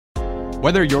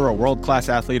Whether you're a world-class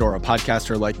athlete or a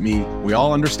podcaster like me, we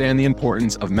all understand the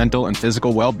importance of mental and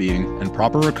physical well-being and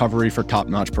proper recovery for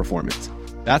top-notch performance.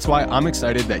 That's why I'm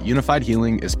excited that Unified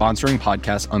Healing is sponsoring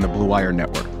podcasts on the Blue Wire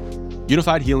Network.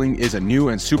 Unified Healing is a new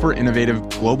and super innovative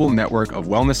global network of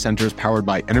wellness centers powered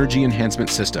by Energy Enhancement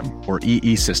System, or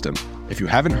EE System. If you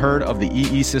haven't heard of the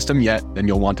EE System yet, then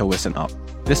you'll want to listen up.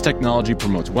 This technology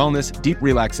promotes wellness, deep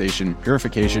relaxation,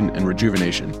 purification, and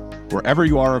rejuvenation. Wherever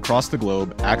you are across the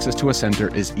globe, access to a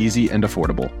center is easy and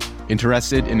affordable.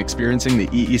 Interested in experiencing the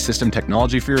EE System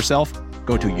technology for yourself?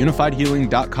 Go to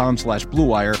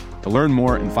unifiedhealing.com/bluewire to learn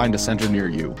more and find a center near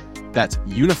you. That's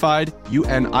unified,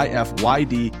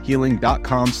 UNIFYD,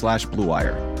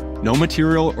 healing.com/bluewire. No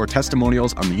material or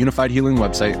testimonials on the Unified Healing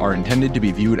website are intended to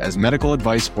be viewed as medical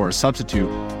advice or a substitute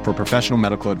for professional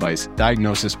medical advice,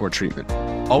 diagnosis, or treatment.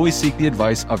 Always seek the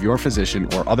advice of your physician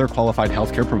or other qualified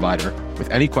healthcare provider with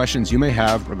any questions you may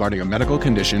have regarding a medical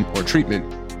condition or treatment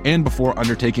and before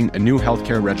undertaking a new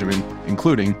healthcare regimen,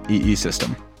 including EE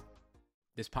System.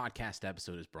 This podcast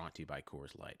episode is brought to you by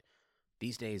Coors Light.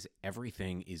 These days,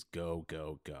 everything is go,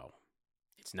 go, go.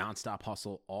 It's nonstop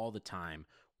hustle all the time.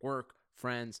 Work,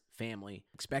 friends, family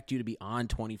expect you to be on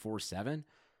 24/7.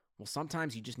 Well,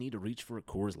 sometimes you just need to reach for a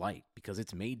Coors Light because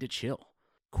it's made to chill.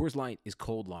 Coors Light is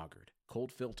cold lagered,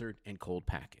 cold filtered, and cold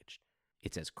packaged.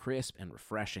 It's as crisp and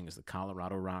refreshing as the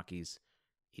Colorado Rockies.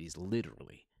 It is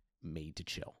literally made to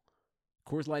chill.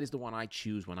 Coors Light is the one I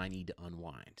choose when I need to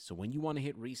unwind. So when you want to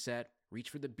hit reset,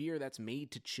 reach for the beer that's made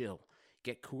to chill.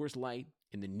 Get Coors Light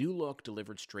in the new look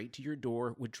delivered straight to your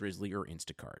door with Drizzly or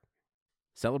Instacart.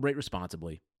 Celebrate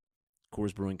responsibly.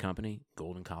 Coors Brewing Company,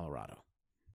 Golden, Colorado.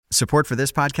 Support for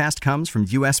this podcast comes from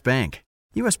U.S. Bank.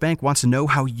 U.S. Bank wants to know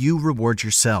how you reward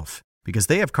yourself because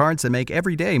they have cards that make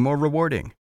every day more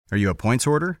rewarding. Are you a points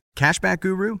hoarder, cashback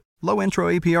guru, low intro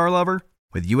APR lover?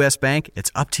 With U.S. Bank, it's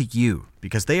up to you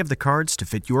because they have the cards to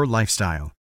fit your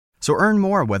lifestyle. So earn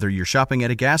more whether you're shopping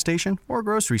at a gas station or a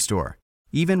grocery store,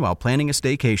 even while planning a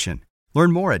staycation.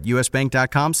 Learn more at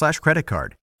usbank.com/credit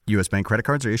card. U.S. Bank credit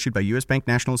cards are issued by U.S. Bank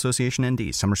National Association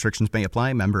ND. Some restrictions may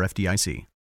apply. Member FDIC.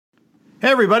 Hey,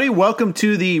 everybody. Welcome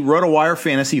to the RotoWire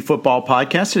Fantasy Football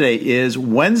Podcast. Today is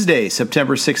Wednesday,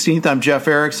 September 16th. I'm Jeff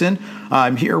Erickson.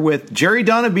 I'm here with Jerry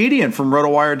Donabedian from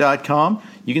RotoWire.com.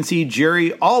 You can see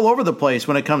Jerry all over the place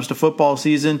when it comes to football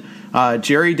season.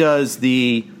 Jerry does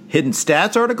the hidden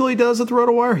stats article he does at the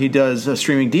RotoWire. He does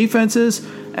streaming defenses.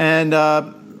 And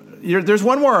there's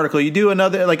one more article. You do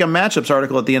another, like a matchups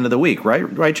article at the end of the week, right?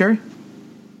 Right, Jerry?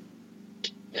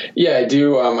 Yeah, I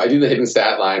do. I do the hidden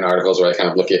stat line articles where I kind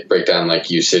of break down like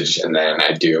usage, and then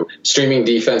I do streaming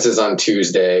defenses on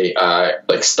Tuesday,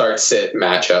 like start sit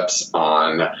matchups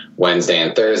on Wednesday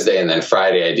and Thursday, and then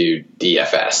Friday I do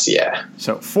DFS. Yeah.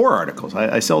 So 4 articles.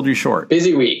 I sold you short.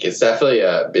 Busy week. It's definitely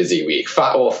a busy week.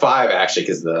 5 actually,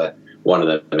 because one of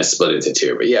them is split into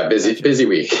 2. But yeah, busy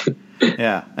week.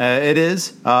 Yeah, it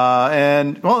is.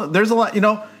 And well, there's a lot.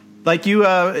 Like you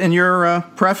in your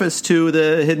preface to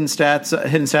the hidden stat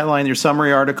line, your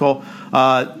summary article,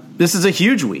 this is a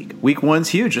huge week. Week 1's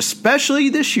huge, especially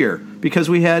this year because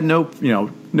we had no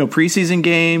preseason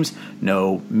games,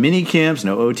 no mini camps,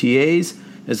 no OTAs.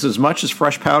 It's as much as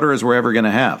fresh powder as we're ever going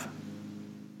to have.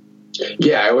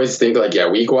 Yeah, I always think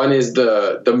week 1 is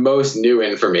the most new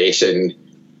information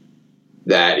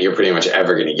that you're pretty much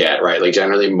ever going to get, right? Like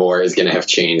generally more is going to have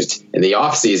changed in the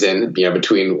off season,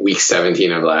 between week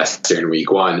 17 of last year and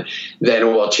week 1, then it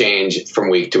will change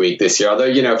from week to week this year. Although,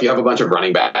 if you have a bunch of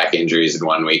running back injuries in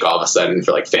 1 week, all of a sudden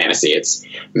for like fantasy, it's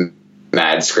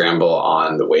mad scramble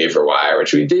on the waiver wire,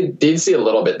 which we did see a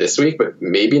little bit this week, but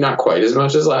maybe not quite as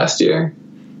much as last year.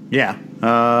 Yeah.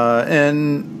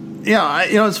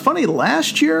 It's funny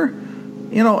last year,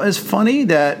 it's funny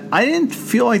that I didn't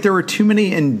feel like there were too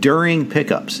many enduring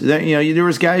pickups. There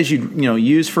was guys you'd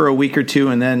use for a week or two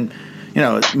and then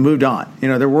moved on.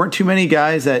 There weren't too many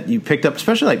guys that you picked up,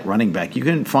 especially like running back. You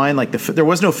couldn't find there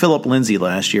was no Phillip Lindsay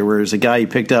last year, where there's a guy you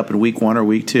picked up in week 1 or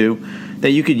week 2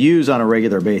 that you could use on a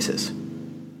regular basis.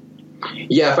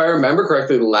 Yeah, if I remember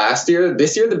correctly,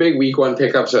 this year the big week 1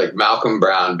 pickups are like Malcolm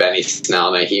Brown, Benny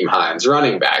Snell, Naheem Hines,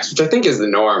 running backs, which I think is the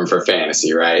norm for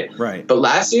fantasy, right? Right. But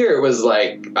last year it was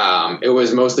it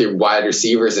was mostly wide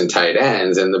receivers and tight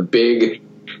ends, and the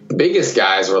biggest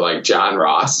guys were like John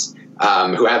Ross,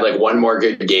 who had like one more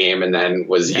good game and then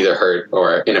was either hurt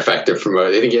or ineffective from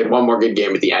I think he had one more good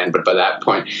game at the end, but by that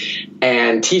point.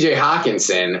 And TJ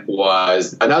Hawkinson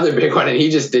was another big one, and he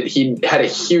had a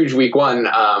huge week 1,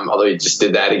 although he just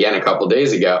did that again a couple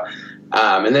days ago.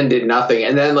 and then did nothing.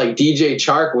 And then like DJ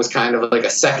Chark was kind of like a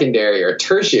secondary or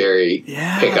tertiary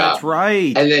pickup. That's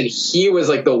right. And then he was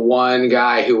like the one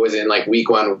guy who was in like week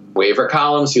 1 waiver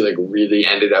columns who like really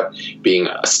ended up being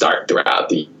a start throughout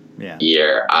the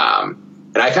year.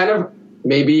 And I kind of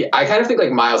think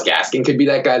like Myles Gaskin could be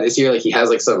that guy this year. Like he has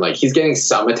like some, like he's getting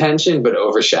some attention, but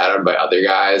overshadowed by other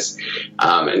guys.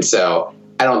 And so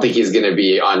I don't think he's going to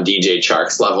be on DJ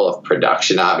Chark's level of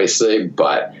production, obviously,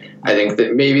 but I think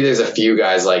that maybe there's a few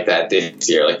guys like that this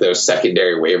year, like those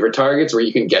secondary waiver targets where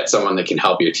you can get someone that can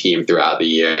help your team throughout the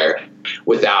year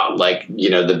without like, you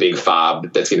know, the big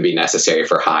fob that's going to be necessary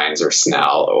for Hines or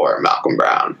Snell or Malcolm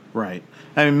Brown. Right.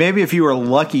 I mean, maybe if you were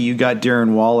lucky, you got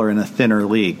Darren Waller in a thinner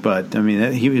league, but I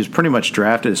mean, he was pretty much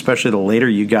drafted, especially the later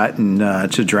you got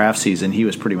to draft season, he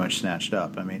was pretty much snatched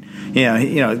up. I mean,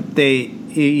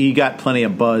 he got plenty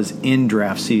of buzz in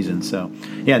draft season, so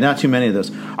yeah, not too many of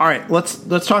those. All right,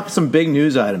 let's talk some big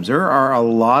news items. There are a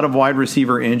lot of wide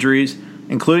receiver injuries,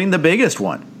 including the biggest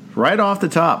one right off the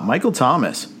top, Michael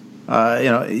Thomas.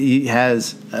 He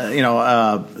has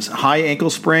a high ankle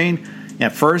sprain.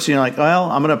 At first, like,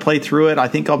 well, I'm going to play through it. I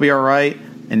think I'll be all right.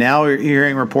 And now we're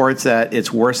hearing reports that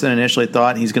it's worse than initially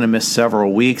thought. He's going to miss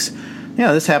several weeks.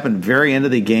 This happened very end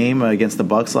of the game against the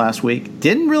Bucs last week.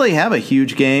 Didn't really have a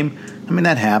huge game. I mean,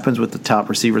 that happens with the top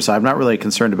receiver, so I'm not really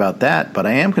concerned about that, but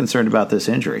I am concerned about this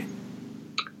injury.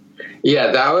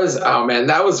 Yeah,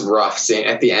 that was rough seeing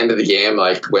at the end of the game,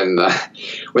 like when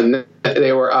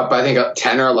they were up, I think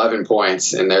 10 or 11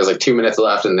 points, and there's like 2 minutes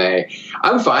left, and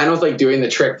I'm fine with like doing the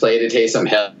trick play to Taysom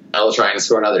Hill trying to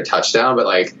score another touchdown, but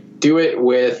like do it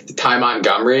with Ty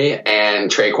Montgomery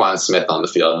and Traquan Smith on the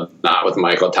field, not with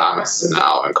Michael Thomas and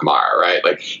Alvin Kamara, right?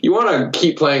 Like you want to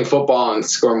keep playing football and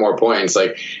score more points.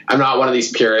 Like I'm not one of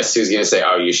these purists who's going to say,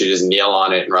 oh, you should just kneel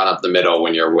on it and run up the middle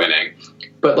when you're winning,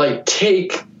 but like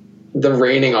take the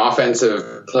reigning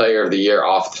offensive player of the year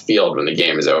off the field when the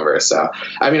game is over. So,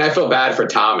 I mean, I feel bad for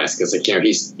Thomas because, like,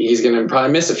 he's going to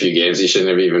probably miss a few games. He shouldn't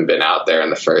have even been out there in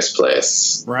the first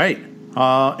place. Right.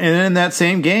 And in that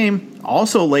same game,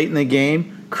 also late in the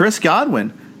game, Chris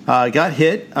Godwin got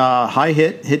hit, high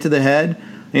hit to the head.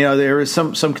 There was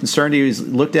some concern. He was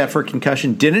looked at for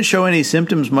concussion. Didn't show any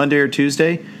symptoms Monday or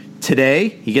Tuesday. Today,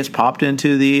 he gets popped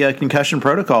into the concussion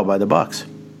protocol by the Bucs.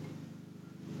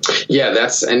 Yeah,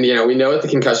 we know what the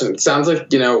concussion, it sounds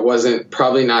like, it wasn't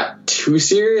probably not too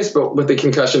serious, but with the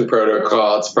concussion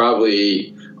protocol, it's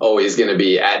probably always going to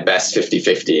be at best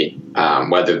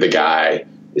 50-50, whether the guy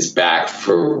is back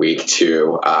for week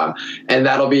 2. And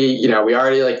that'll be, we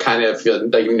already like kind of feel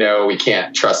like, we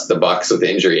can't trust the Bucs with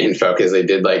injury info because they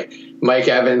did like Mike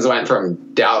Evans went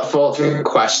from doubtful to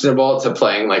questionable to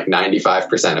playing like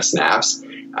 95% of snaps.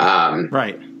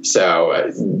 Right. So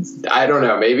I don't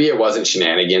know. Maybe it wasn't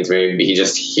shenanigans. Maybe he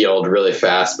just healed really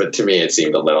fast. But to me, it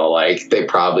seemed a little like they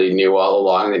probably knew all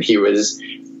along that he was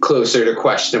closer to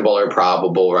questionable or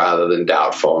probable rather than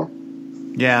doubtful.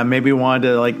 Yeah, maybe wanted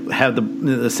to like have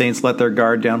the Saints let their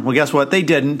guard down. Well, guess what? They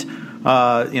didn't.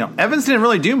 Evans didn't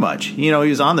really do much. He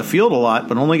was on the field a lot,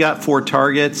 but only got 4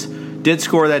 targets. Did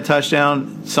score that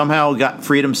touchdown. Somehow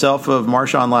freed himself of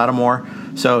Marshawn Lattimore,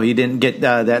 so he didn't get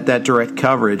that direct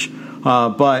coverage.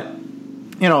 But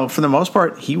for the most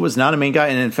part, he was not a main guy.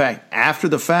 And in fact, after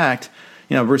the fact,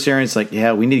 Bruce Arians like,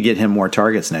 yeah, we need to get him more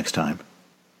targets next time.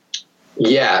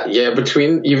 Yeah.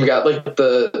 Between you've got like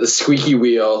the squeaky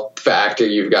wheel factor,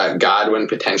 you've got Godwin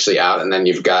potentially out, and then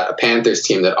you've got a Panthers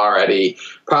team that already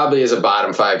probably is a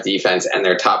bottom 5 defense, and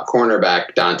their top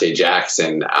cornerback Dante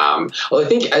Jackson. Well, I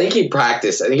think he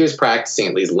practiced. I think he was practicing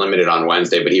at least limited on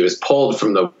Wednesday, but he was pulled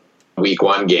from the week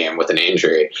 1 game with an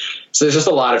injury. So there's just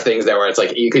a lot of things there where it's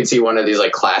like you could see one of these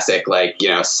like classic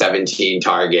 17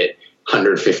 target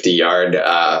 150 yard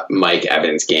Mike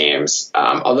Evans games.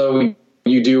 Although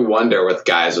you do wonder with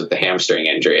guys with the hamstring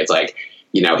injury, it's like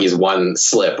he's one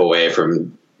slip away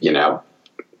from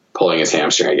pulling his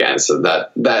hamstring again. So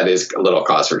that is a little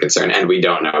cause for concern, and we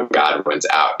don't know if Godwin's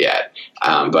out yet.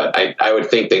 But I would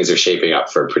think things are shaping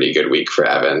up for a pretty good week for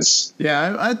Evans.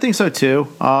 Yeah, I think so too.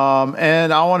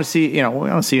 And I want to see, we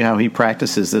want to see how he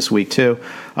practices this week too.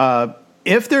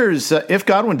 If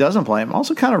Godwin doesn't play, I'm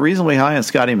also kind of reasonably high on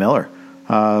Scotty Miller.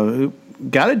 Who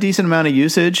got a decent amount of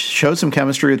usage, showed some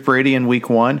chemistry with Brady in week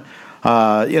 1.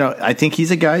 I think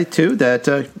he's a guy too that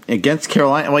against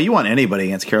Carolina. Well, you want anybody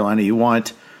against Carolina.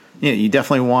 You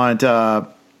definitely want.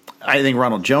 I think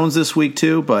Ronald Jones this week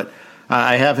too, but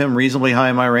I have him reasonably high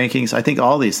in my rankings. I think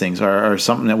all these things are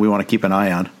something that we want to keep an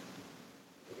eye on.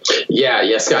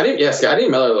 Yeah, Scotty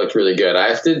Miller looked really good. I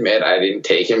have to admit, I didn't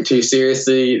take him too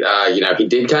seriously. He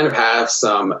did kind of have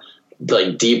some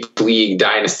like deep league,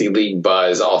 dynasty league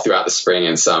buzz all throughout the spring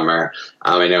and summer.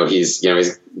 I know he's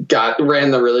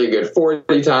ran the really good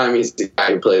 40 time. He's the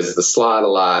guy who plays the slot a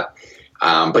lot.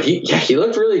 But he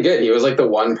looked really good. He was like the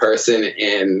one person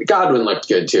in Godwin looked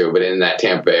good too, but in that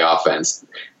Tampa Bay offense,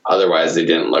 otherwise they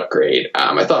didn't look great.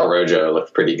 I thought Rojo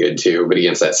looked pretty good too, but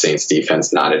against that Saints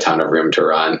defense, not a ton of room to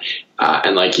run.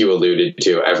 And like you alluded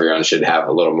to, everyone should have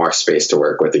a little more space to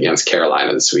work with against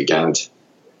Carolina this weekend.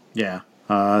 Yeah.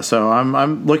 So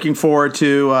I'm looking forward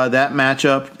to that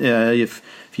matchup. If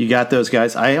you got those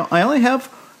guys, I only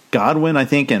have Godwin, I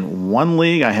think, in one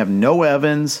league. I have no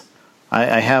Evans.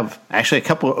 I have actually a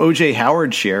couple of O.J.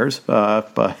 Howard shares, but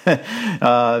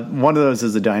one of those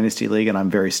is a dynasty league, and I'm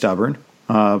very stubborn.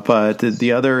 But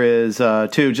the other is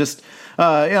two. Just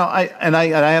I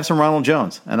have some Ronald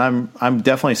Jones, and I'm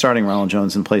definitely starting Ronald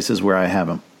Jones in places where I have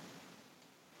him.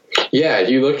 Yeah,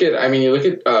 you look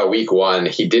at week one.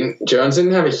 Jones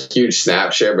didn't have a huge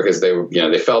snap share because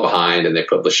they fell behind and they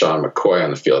put LaShawn McCoy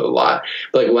on the field a lot.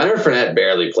 But like Leonard Fournette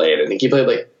barely played. I think he played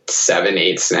like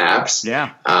 7-8 snaps.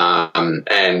 Yeah.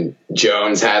 And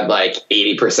Jones had like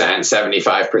 80%,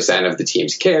 75% of the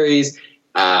team's carries,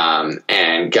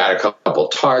 and got a couple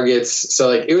targets. So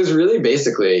like it was really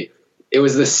basically, it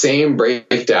was the same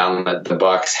breakdown that the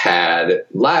Bucs had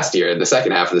last year in the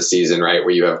second half of the season, right?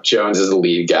 Where you have Jones as the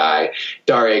lead guy,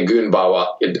 Dare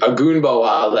Ogunbowale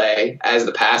as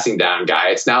the passing down guy.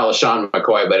 It's now LaShawn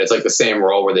McCoy, but it's like the same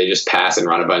role where they just pass and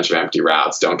run a bunch of empty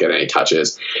routes, don't get any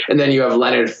touches. And then you have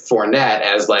Leonard Fournette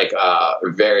as like a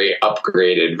very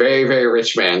upgraded, very, very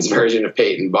rich man's version of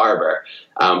Peyton Barber.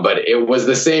 But it was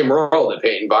the same role that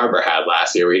Peyton Barber had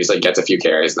last year, where he just like gets a few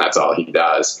carries and that's all he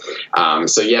does.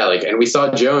 So yeah, like, and we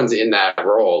saw Jones in that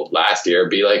role last year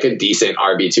be like a decent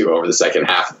RB2 over the second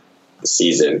half of the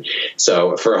season.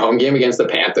 So for a home game against the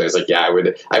Panthers, like, yeah,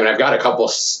 I've got a couple,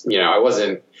 I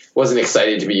wasn't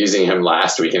excited to be using him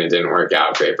last week and it didn't work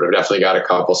out great, but I've definitely got a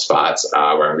couple spots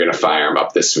where I'm going to fire him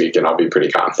up this week and I'll be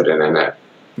pretty confident in it.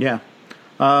 Yeah.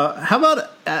 How about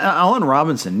Allen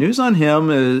Robinson? News on him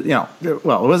is, it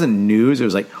wasn't news. It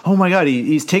was like, oh my God,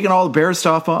 he's taken all the Bears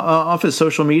stuff off his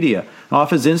social media, off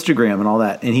his Instagram and all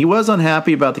that. And he was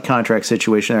unhappy about the contract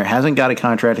situation there. Hasn't got a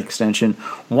contract extension,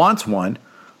 wants one.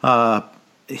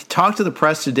 He talked to the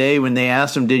press today when they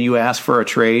asked him, did you ask for a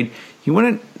trade? He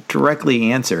wouldn't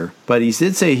directly answer, but he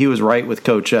did say he was right with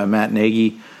Coach Matt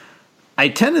Nagy. I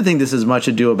tend to think this is much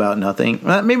ado about nothing.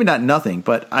 Maybe not nothing,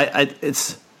 but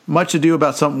it's much ado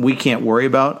about something we can't worry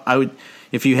about.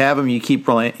 If you have him, you keep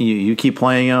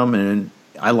playing him, and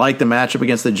I like the matchup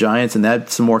against the Giants, and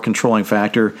that's a more controlling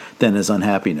factor than his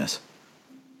unhappiness.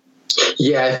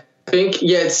 Yeah, I think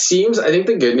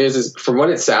the good news is, from what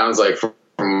it sounds like,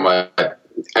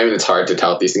 it's hard to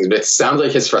tell these things, but it sounds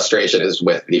like his frustration is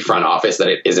with the front office, that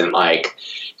it isn't like,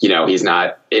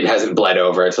 it hasn't bled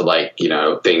over to like,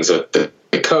 things with the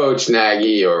coach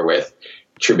Nagy or with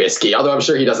Trubisky, although I'm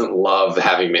sure he doesn't love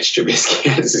having Mitch Trubisky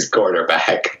as his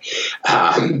quarterback.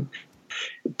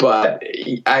 But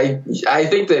I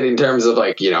think that in terms of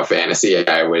like, fantasy, he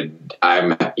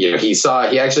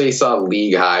actually saw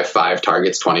league high 5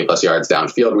 targets, 20 plus yards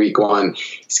downfield week one.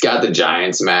 He's got the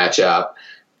Giants matchup.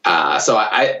 So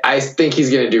I think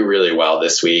he's going to do really well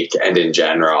this week. And in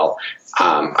general,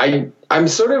 I'm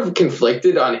sort of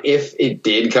conflicted on if it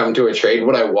did come to a trade,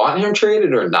 would I want him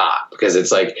traded or not? Because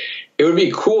it's like, it would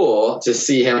be cool to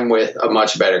see him with a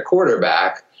much better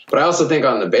quarterback. But I also think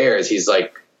on the Bears, he's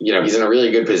like, he's in a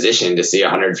really good position to see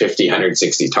 150,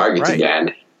 160 targets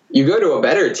again. You go to a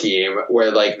better team where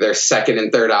like their second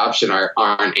and third option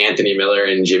aren't Anthony Miller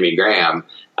and Jimmy Graham.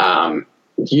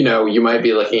 You might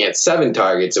be looking at 7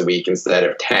 targets a week instead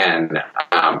of 10.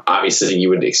 Obviously, you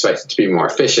would expect it to be more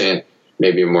efficient,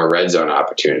 maybe more red zone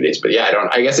opportunities. But yeah,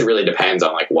 I guess it really depends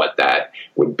on like what that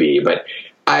would be. But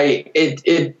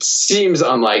it seems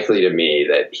unlikely to me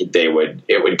that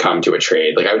it would come to a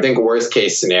trade. Like, I would think worst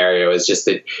case scenario is just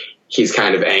that he's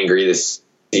kind of angry this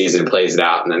season, plays it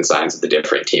out, and then signs with a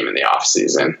different team in the off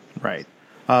season. Right.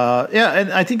 Yeah,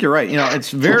 and I think you're right. It's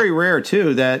very rare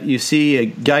too that you see a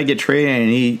guy get traded and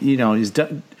he's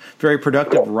very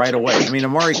productive right away. I mean,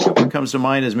 Amari Cooper comes to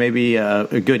mind as maybe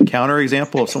a good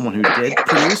counterexample of someone who did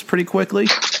produce pretty quickly,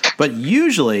 but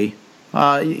usually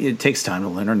it takes time to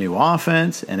learn a new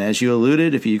offense. And as you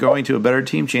alluded, if you're going to a better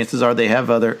team, chances are they have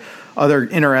other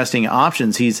interesting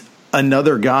options. He's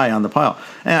another guy on the pile.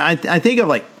 And I think of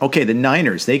like, okay, the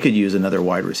Niners, they could use another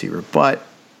wide receiver, but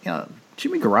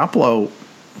Jimmy Garoppolo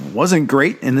wasn't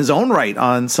great in his own right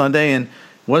on Sunday and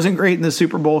wasn't great in the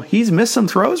Super Bowl. He's missed some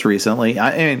throws recently.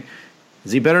 I mean,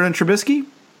 is he better than Trubisky?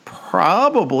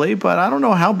 Probably, but I don't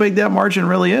know how big that margin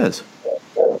really is.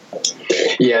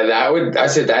 Yeah,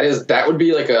 that would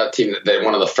be like a team that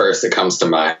one of the first that comes to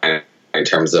mind in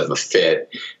terms of a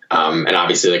fit. And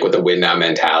obviously, like with the win now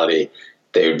mentality,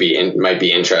 they would might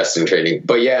be interested in trading.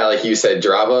 But yeah, like you said,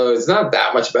 Drabo is not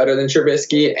that much better than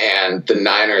Trubisky, and the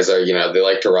Niners are, they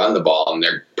like to run the ball and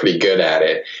they're pretty good at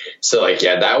it. So like,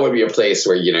 yeah, that would be a place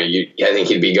where, I think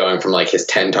he'd be going from like his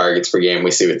 10 targets per game we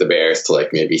see with the Bears to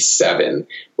like maybe 7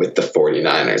 with the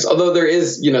 49ers. Although there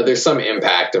is, there's some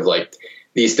impact of like,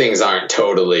 these things aren't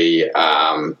totally, it's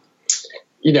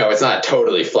not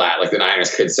totally flat. Like the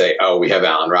Niners could say, oh, we have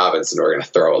Allen Robinson, we're going to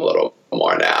throw a little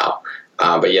more now.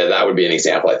 But yeah, that would be an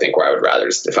example, I think, where I would rather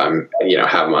just, if I'm,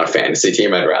 have him on a fantasy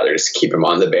team, I'd rather just keep him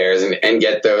on the Bears and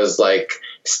get those like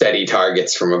steady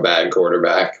targets from a bad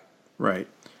quarterback. Right.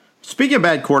 Speaking of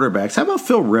bad quarterbacks, how about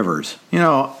Phil Rivers?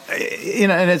 And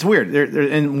it's weird.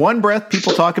 In one breath,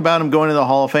 people talk about him going to the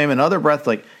Hall of Fame. In other breath,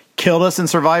 like, killed us in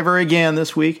Survivor again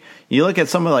this week. You look at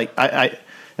some of that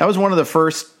was one of the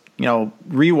first,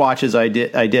 rewatches I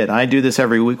did. I do this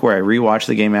every week where I rewatch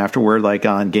the game afterward, like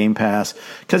on Game Pass,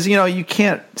 because you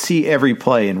can't see every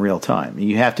play in real time.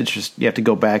 You have to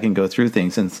go back and go through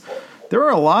things. And there were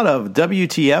a lot of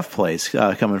WTF plays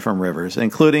coming from Rivers,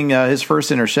 including his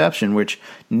first interception, which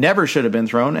never should have been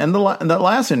thrown, and the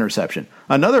last interception,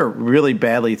 another really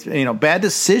bad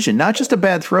decision, not just a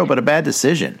bad throw, but a bad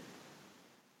decision.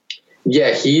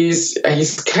 Yeah, he's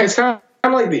kind of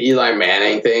like the Eli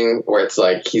Manning thing, where it's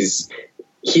like he's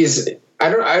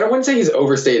I wouldn't say he's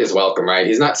overstayed his welcome, right?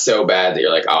 He's not so bad that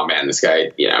you're like, oh man, this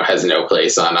guy, has no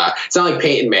place on. It's not like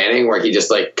Peyton Manning, where he just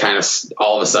like kind of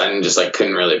all of a sudden just like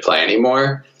couldn't really play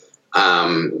anymore.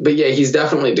 But yeah, he's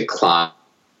definitely declined.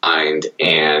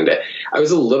 And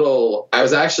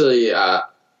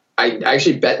I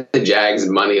actually bet the Jags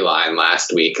money line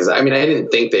last week because I didn't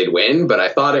think they'd win, but I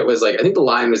thought it was like, I think the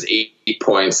line was 8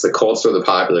 points. The Colts were the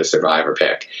popular Survivor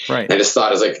pick. Right. And I just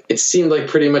thought it seemed like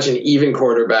pretty much an even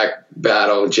quarterback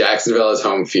battle. Jacksonville is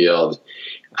home field.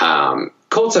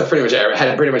 Colts have pretty much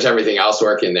everything else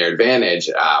working in their advantage.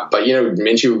 But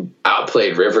Minshew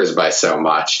outplayed Rivers by so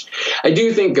much. I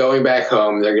do think going back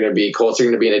home, Colts are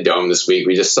going to be in a dome this week.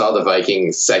 We just saw the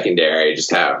Vikings secondary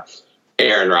just have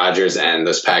Aaron Rodgers and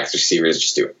those Packers receivers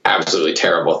just do absolutely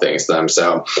terrible things to them.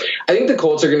 So I think the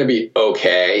Colts are going to be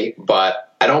okay,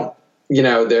 but I don't,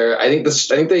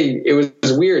 it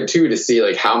was weird too to see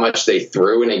like how much they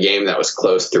threw in a game that was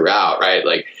close throughout, right?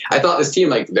 Like I thought this team,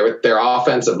 like their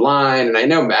offensive line, and I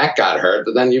know Mac got hurt,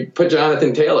 but then you put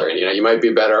Jonathan Taylor in, you might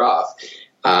be better off.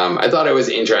 I thought it was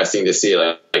interesting to see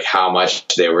like how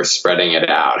much they were spreading it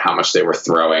out, how much they were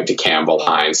throwing to Campbell,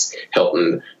 Hines,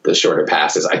 Hilton, the shorter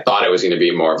passes. I thought it was going to be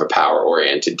more of a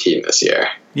power-oriented team this year.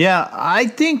 Yeah, I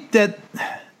think that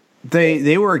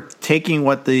they were taking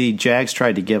what the Jags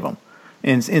tried to give them,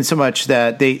 in so much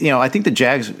that they, I think the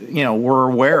Jags, were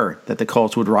aware that the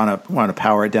Colts would want to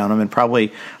power it down them, and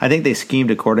probably I think they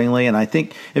schemed accordingly. And I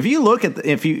think if you look at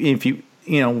if you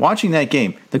watching that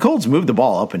game, the Colts moved the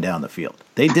ball up and down the field.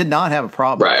 They did not have a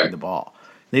problem moving the ball.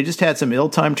 They just had some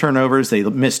ill-timed turnovers. They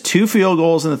missed 2 field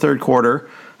goals in the third quarter.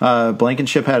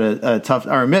 Blankenship had a tough –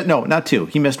 not 2.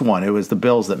 He missed 1. It was the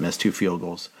Bills that missed 2 field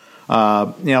goals.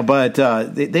 But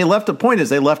they left – the point is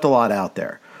they left a lot out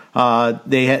there.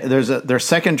 Their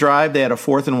second drive, they had a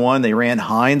 4th and 1. They ran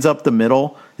Hines up the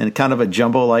middle in kind of a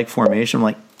jumbo-like formation. I'm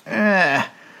like,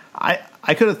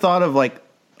 I could have thought of like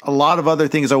a lot of other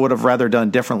things I would have rather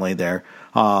done differently there.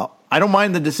 I don't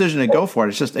mind the decision to go for it.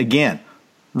 It's just, again,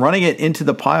 running it into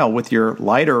the pile with your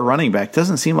lighter running back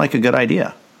doesn't seem like a good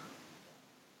idea.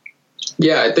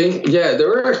 Yeah, I think, there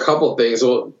were a couple things.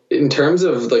 Well, in terms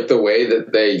of like the way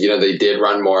that they did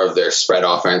run more of their spread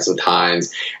offense with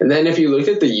Hines. And then if you look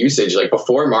at the usage, like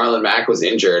before Marlon Mack was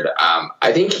injured,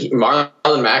 I think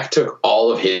Marlon Mack took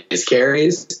all of his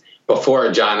carries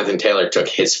before Jonathan Taylor took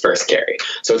his first carry.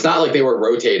 So it's not like they were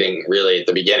rotating really at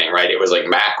the beginning, right? It was like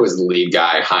Mack was the lead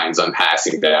guy, Hines on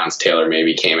passing downs, Taylor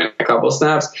maybe came in a couple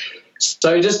snaps.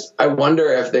 So I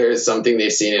wonder if there's something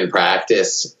they've seen in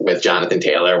practice with Jonathan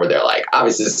Taylor where they're like,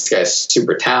 obviously this guy's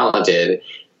super talented,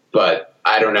 but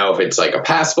I don't know if it's like a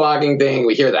pass blocking thing.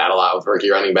 We hear that a lot with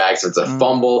rookie running backs. It's a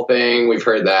fumble thing. We've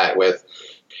heard that with,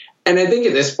 and I think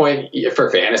at this point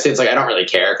for fantasy, it's like, I don't really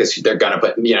care because they're going to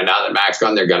put, now that Mac's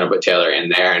gone, they're going to put Taylor in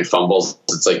there, and fumbles.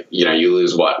 It's like, you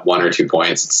lose 1 or 2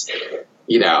 points. It's,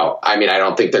 I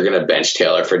don't think they're going to bench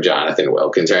Taylor for Jonathan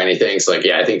Wilkins or anything. So like,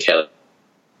 I think Taylor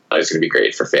is going to be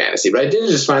great for fantasy, but I did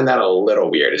just find that a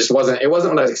little weird. It wasn't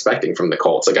what I was expecting from the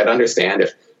Colts. Like I'd understand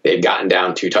if they'd gotten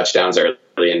down 2 touchdowns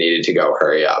early and needed to go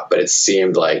hurry up, but it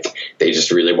seemed like they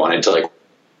just really wanted to like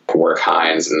work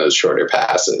Hines in those shorter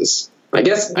passes. I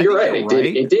guess you're right.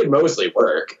 It did mostly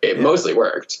work. It mostly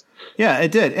worked. Yeah,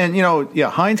 it did. And,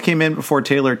 Hines came in before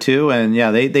Taylor, too. And,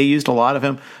 they used a lot of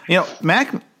him.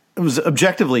 Mac was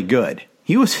objectively good.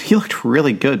 He looked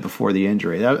really good before the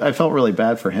injury. I felt really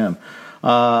bad for him.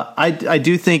 I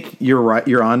do think you're right.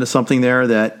 You're onto something there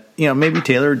that, maybe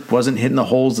Taylor wasn't hitting the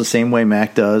holes the same way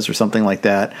Mac does or something like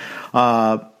that.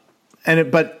 But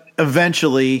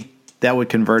eventually that would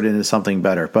convert into something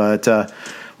better. But,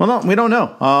 no, we don't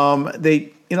know.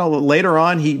 Later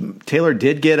on, Taylor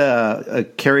did get a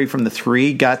carry from the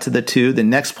 3, got to the 2. The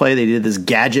next play, they did this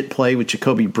gadget play with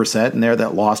Jacoby Brissett in there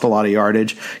that lost a lot of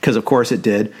yardage because, of course, it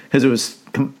did because it was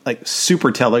like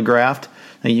super telegraphed.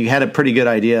 And you had a pretty good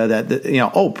idea that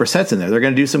Brissett's in there. They're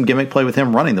going to do some gimmick play with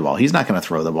him running the ball. He's not going to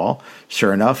throw the ball.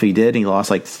 Sure enough, he did. He lost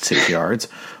like 6 yards,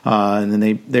 and then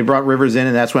they brought Rivers in,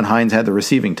 and that's when Hines had the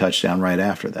receiving touchdown right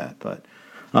after that. But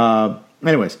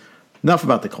anyways, enough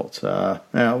about the Colts. I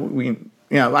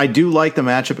do like the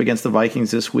matchup against the Vikings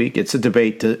this week. It's a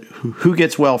debate to who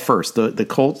gets well first, the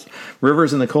Colts,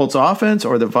 Rivers and the Colts offense,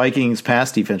 or the Vikings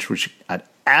pass defense, which got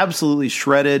absolutely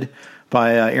shredded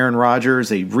by Aaron Rodgers.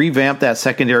 They revamped that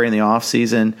secondary in the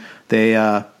offseason. They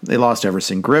lost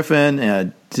Everson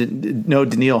Griffin, no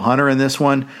Danielle Hunter in this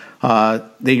one.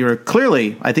 They are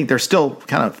clearly, I think they're still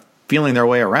kind of feeling their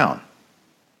way around.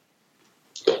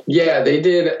 Yeah, they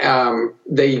did.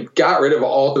 They got rid of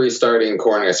all 3 starting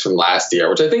corners from last year,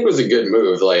 which I think was a good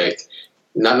move. Like,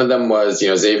 none of them was,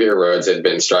 Xavier Rhodes had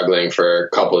been struggling for a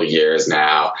couple of years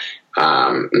now.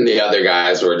 And the other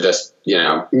guys were just,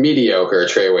 mediocre,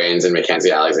 Trey Waynes and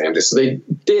Mackenzie Alexander. So they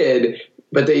did,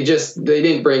 but they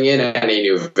didn't bring in any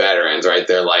new veterans, right?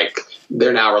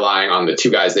 They're now relying on the 2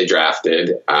 guys they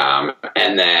drafted.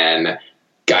 And then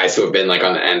guys who have been like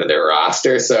on the end of their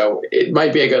roster. So it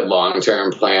might be a good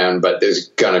long-term plan, but there's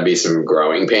going to be some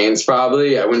growing pains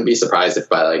probably. I wouldn't be surprised if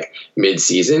by like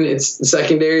mid-season the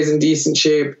secondary is in decent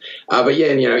shape. But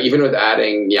yeah, even with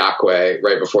adding Nyakwe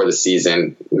right before the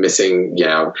season, missing,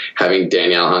 having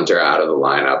Danielle Hunter out of the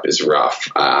lineup is rough.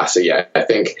 So yeah, I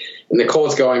think in the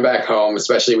Colts going back home,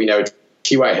 especially we know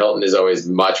T.Y. Hilton is always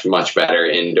much, much better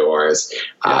indoors.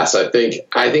 So I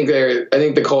think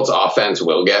the Colts offense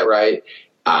will get right.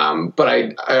 But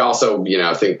I also,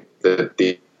 think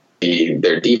that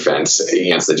their defense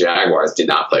against the Jaguars did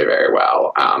not play very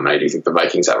well. And I do think the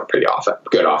Vikings have a pretty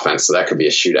good offense, so that could be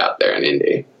a shootout there in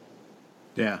Indy.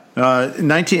 Yeah.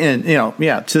 19,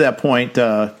 and, to that point,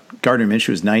 Gardner Minshew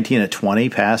was 19 of 20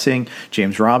 passing.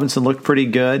 James Robinson looked pretty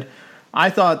good.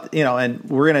 I thought, and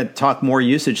we're going to talk more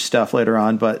usage stuff later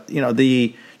on, but,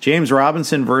 the James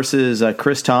Robinson versus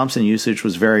Chris Thompson usage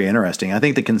was very interesting. I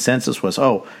think the consensus was,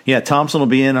 Thompson will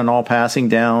be in on all passing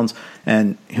downs,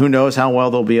 and who knows how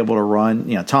well they'll be able to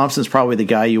run. Thompson's probably the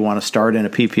guy you want to start in a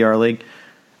PPR league.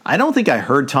 I don't think I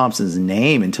heard Thompson's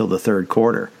name until the third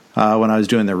quarter when I was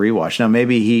doing the rewatch. Now,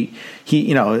 maybe he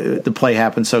the play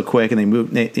happened so quick and they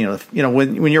moved,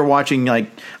 when you're watching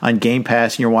like on Game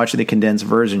Pass and you're watching the condensed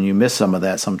version, you miss some of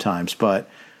that sometimes, but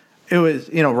it was,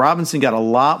 Robinson got a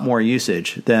lot more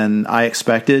usage than I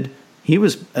expected. He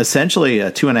was essentially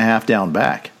a 2.5 down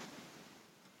back.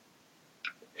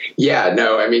 Yeah,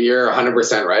 no, I mean, you're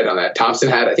 100% right on that. Thompson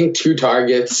had, I think, 2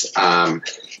 targets.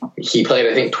 He played,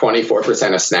 I think,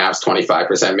 24% of snaps,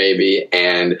 25% maybe.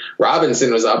 And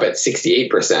Robinson was up at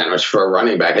 68%, which for a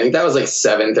running back, I think that was like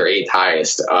 7th or 8th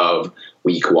highest of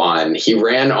week 1. He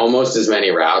ran almost as many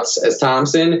routes as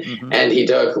Thompson, and he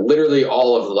took literally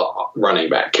all of the running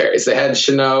back carries. They had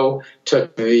Chanot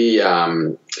took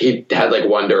the he had like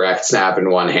 1 direct snap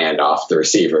and 1 hand off the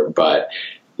receiver. But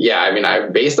yeah, I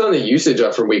mean, based on the usage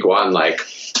up from week 1, like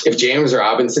if James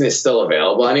Robinson is still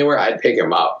available anywhere, I'd pick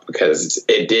him up because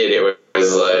it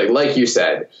was like you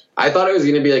said, I thought it was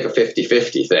going to be like a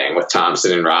 50-50 thing with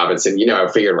Thompson and Robinson.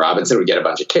 I figured Robinson would get a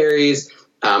bunch of carries,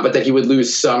 but that he would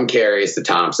lose some carries to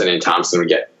Thompson, and Thompson would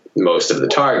get most of the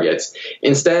targets.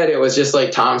 Instead, it was just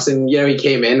like Thompson, he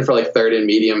came in for like 3rd and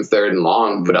medium, 3rd and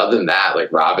long, but other than that, like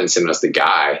Robinson was the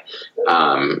guy.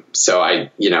 So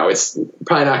it's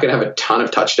probably not going to have a ton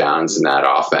of touchdowns in that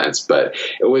offense, but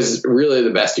it was really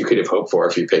the best you could have hoped for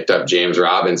if you picked up James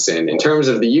Robinson in terms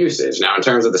of the usage. Now, in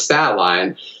terms of the stat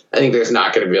line, I think there's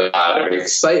not going to be a lot of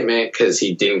excitement because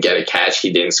he didn't get a catch.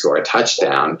 He didn't score a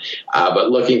touchdown. But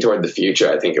looking toward the future,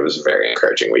 I think it was a very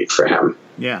encouraging week for him.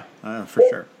 Yeah, for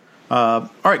sure. All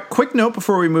right, quick note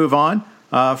before we move on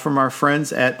from our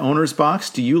friends at Owner's Box.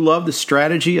 Do you love the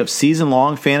strategy of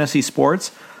season-long fantasy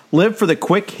sports? Live for the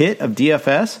quick hit of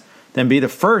DFS? Then be the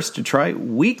first to try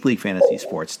weekly fantasy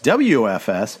sports,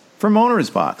 WFS, from Owner's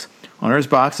Box. Owner's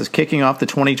Box is kicking off the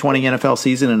 2020 NFL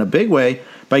season in a big way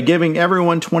by giving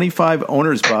everyone 25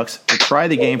 Owner's Bucks to try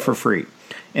the game for free.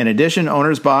 In addition,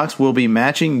 Owner's Box will be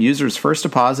matching users' first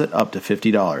deposit up to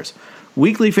 $50.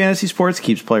 Weekly Fantasy Sports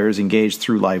keeps players engaged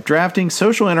through live drafting,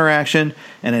 social interaction,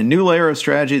 and a new layer of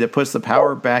strategy that puts the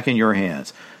power back in your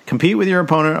hands. Compete with your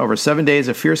opponent over 7 days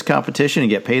of fierce competition and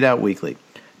get paid out weekly.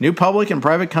 New public and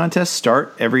private contests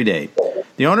start every day.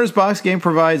 The Owner's Box game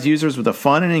provides users with a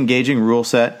fun and engaging rule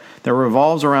set that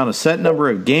revolves around a set number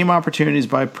of game opportunities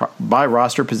by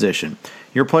roster position.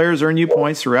 Your players earn you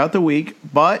points throughout the week,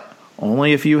 but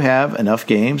only if you have enough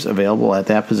games available at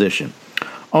that position.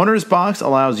 Owner's Box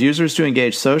allows users to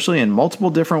engage socially in multiple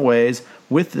different ways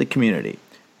with the community.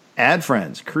 Add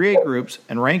friends, create groups,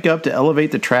 and rank up to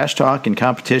elevate the trash talk and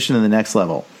competition to the next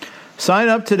level. Sign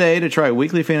up today to try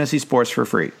Weekly Fantasy Sports for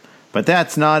free. But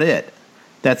that's not it.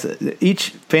 That's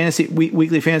each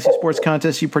weekly fantasy sports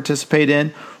contest you participate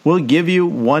in will give you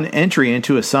one entry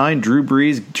into a signed Drew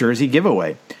Brees jersey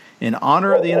giveaway. In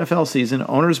honor of the NFL season,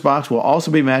 Owner's Box will also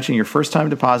be matching your first-time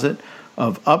deposit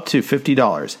of up to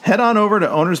 $50. Head on over to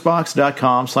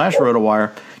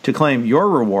ownersbox.com/RotoWire to claim your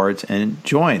rewards and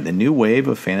join the new wave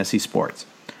of fantasy sports.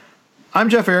 I'm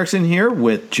Jeff Erickson here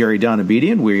with Jerry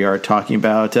Donabedian. We are talking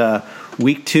about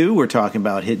Week 2. We're talking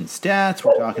about hidden stats.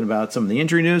 We're talking about some of the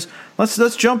injury news.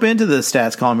 Let's jump into the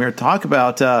stats column here. Talk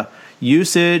about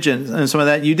usage and some of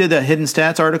that. You did the hidden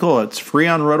stats article. It's free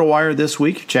on RotoWire this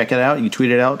week. Check it out. You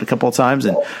tweeted it out a couple of times,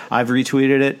 and I've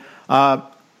retweeted it.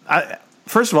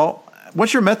 First of all,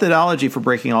 what's your methodology for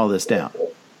breaking all this down?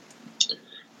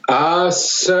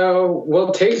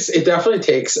 It definitely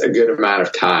takes a good amount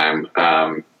of time.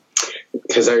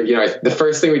 Because the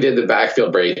first thing we did, the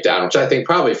backfield breakdown, which I think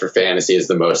probably for fantasy is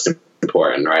the most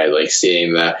important, right? Like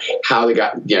seeing how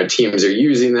teams are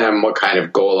using them, what kind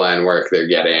of goal line work they're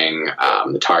getting,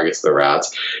 the targets, the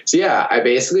routes. So yeah, I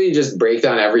basically just break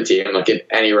down every team, look at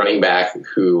any running back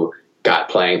who got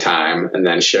playing time, and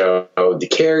then show the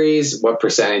carries, what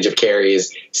percentage of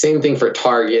carries. Same thing for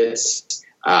targets,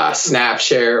 snap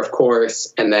share, of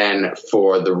course, and then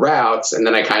for the routes, and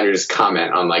then I kind of just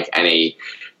comment on like any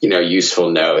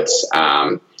useful notes.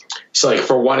 So like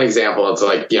for one example, it's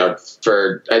like, I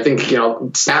think,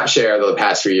 snap share the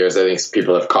past few years, I think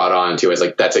people have caught on to is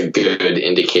like, that's a good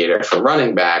indicator for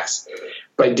running backs.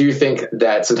 But I do think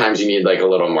that sometimes you need like a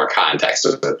little more context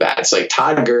with that. It's like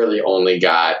Todd Gurley only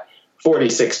got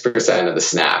 46% of the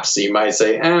snaps. So you might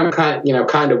say, I'm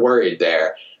kind of worried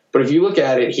there. But if you look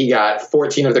at it, he got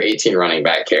 14 of their 18 running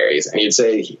back carries, and you'd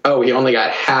say, he only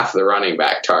got half the running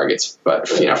back targets, but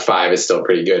 5 is still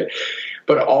pretty good.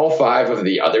 But all 5 of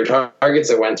the other targets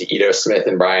that went to Ito Smith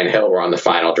and Brian Hill were on the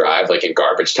final drive, like in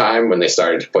garbage time when they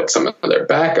started to put some of their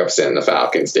backups in, the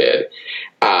Falcons did.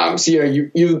 So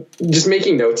you just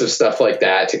making notes of stuff like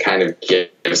that to kind of give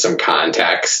some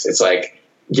context. It's like,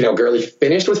 Gurley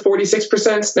finished with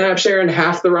 46% snap share and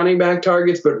half the running back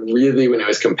targets, but really when it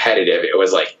was competitive, it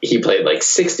was like he played like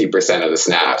 60% of the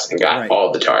snaps and got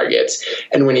all the targets.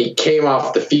 And when he came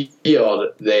off the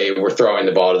field, they were throwing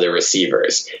the ball to their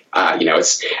receivers. And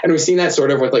we've seen that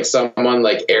sort of with like someone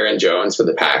like Aaron Jones for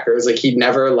the Packers. Like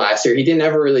last year, he didn't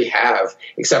ever really have,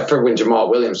 except for when Jamal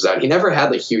Williams was out, he never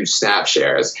had like huge snap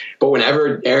shares. But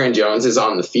whenever Aaron Jones is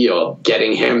on the field,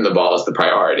 getting him the ball is the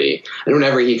priority. And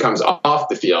whenever he comes off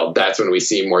the field, that's when we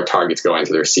see more targets going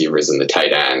to the receivers and the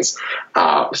tight ends.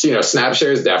 Snap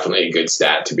share is definitely a good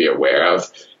stat to be aware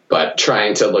of, but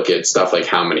trying to look at stuff like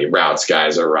how many routes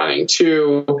guys are running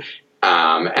to,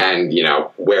 and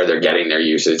where they're getting their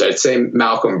usage. I'd say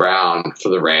Malcolm Brown for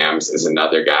the Rams is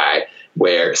another guy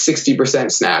where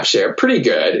 60% snap share, pretty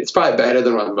good. It's probably better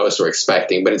than what most were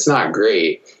expecting, but it's not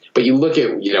great. But you look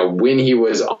at, when he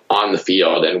was on the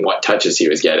field and what touches he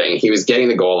was getting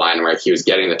the goal line work, he was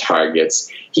getting the targets.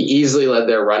 He easily led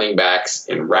their running backs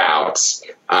in routes.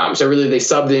 So really they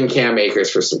subbed in Cam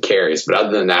Akers for some carries. But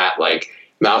other than that, like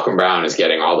Malcolm Brown is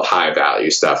getting all the high value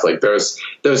stuff. Like those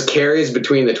carries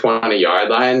between the 20-yard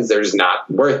lines, they're just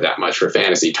not worth that much for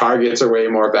fantasy. Targets are way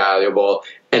more valuable.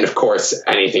 And of course,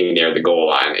 anything near the goal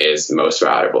line is the most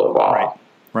valuable of all.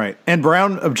 Right. And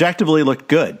Brown objectively looked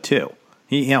good too.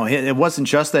 It wasn't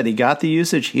just that he got the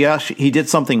usage; he did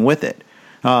something with it,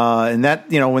 and that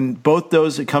when both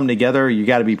those come together, you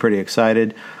got to be pretty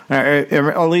excited,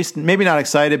 or at least maybe not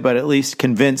excited, but at least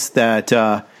convinced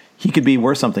that he could be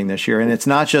worth something this year. And it's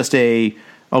not just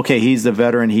he's the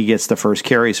veteran, he gets the first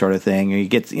carry sort of thing. He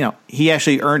gets, he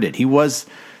actually earned it. He was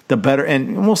the better,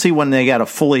 and we'll see when they got a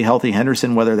fully healthy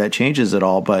Henderson whether that changes at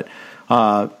all. But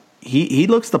he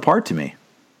looks the part to me.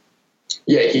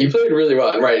 Yeah, he played really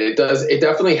well. And right, it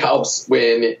definitely helps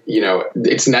when,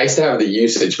 it's nice to have the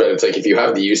usage, but it's like if you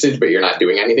have the usage, but you're not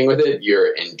doing anything with it,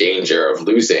 you're in danger of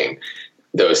losing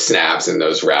those snaps and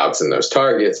those routes and those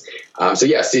targets. So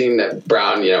yeah, seeing that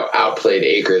Brown, outplayed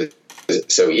Akers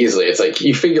so easily, it's like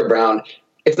you figure Brown,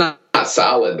 it's not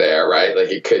solid there, right? Like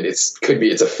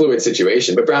it's a fluid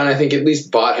situation, but Brown, I think, at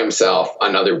least bought himself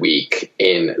another week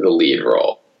in the lead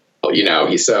role.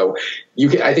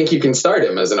 I think you can start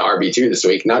him as an RB2 this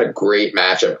week. Not a great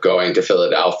matchup going to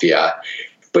Philadelphia,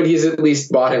 but he's at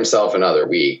least bought himself another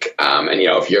week. And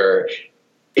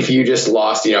if you just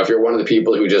lost, if you're one of the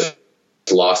people who just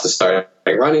lost a starting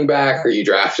running back, or you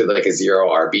drafted like a 0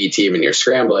 RB team and you're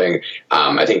scrambling,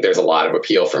 I think there's a lot of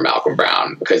appeal for Malcolm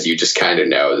Brown, because you just kind of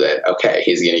know that, okay,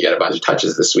 he's going to get a bunch of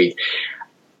touches this week.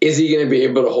 Is he going to be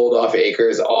able to hold off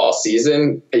Akers all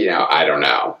season? I don't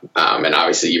know. And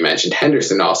obviously you mentioned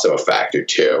Henderson, also a factor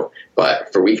too.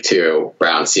 But for week 2,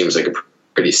 Brown seems like a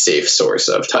pretty safe source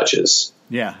of touches.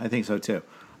 Yeah, I think so too.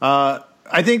 I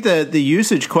think that the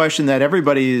usage question that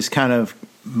everybody is kind of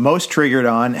most triggered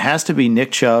on has to be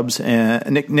Nick Chubb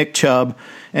and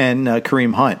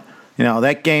Kareem Hunt.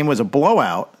 That game was a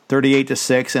blowout,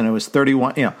 38-6, and it was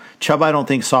 31. Chubb, I don't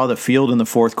think, saw the field in the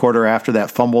fourth quarter after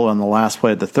that fumble on the last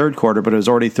play of the third quarter, but it was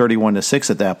already 31-6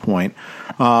 at that point.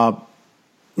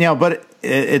 But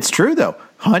it's true though.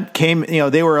 Hunt came.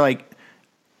 They were like,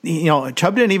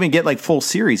 Chubb didn't even get like full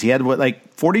series. He had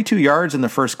 42 yards in the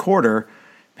first quarter.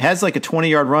 Has like a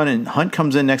 20-yard run, and Hunt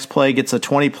comes in next play, gets a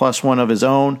 20+ one of his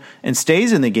own, and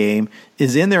stays in the game,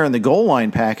 is in there in the goal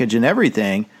line package and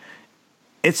everything.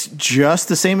 It's just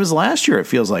the same as last year, it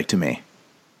feels like to me.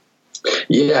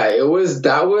 Yeah,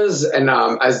 and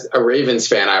as a Ravens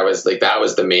fan, I was like, that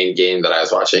was the main game that I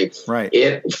was watching. Right.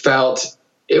 It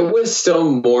was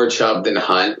still more Chubb than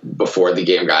Hunt before the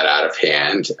game got out of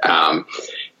hand.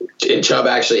 And Chubb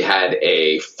actually had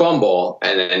a fumble,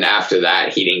 and then after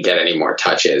that, he didn't get any more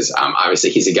touches.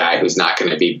 Obviously, he's a guy who's not going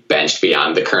to be benched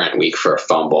beyond the current week for a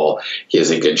fumble. He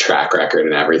has a good track record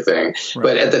and everything. Right.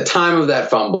 But at the time of that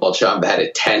fumble, Chubb had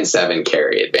a 10-7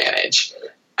 carry advantage.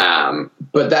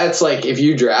 But that's like, if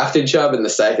you drafted Chubb in the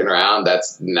second round,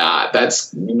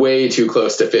 that's way too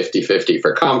close to 50-50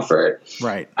 for comfort.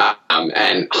 Right.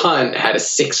 And Hunt had a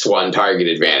 6-1 target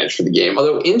advantage for the game.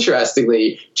 Although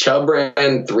interestingly, Chubb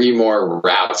ran 3 more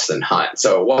routes than Hunt.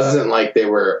 So it wasn't like they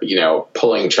were,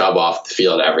 pulling Chubb off the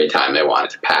field every time they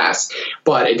wanted to pass.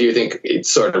 But I do think it's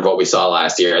sort of what we saw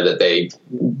last year, that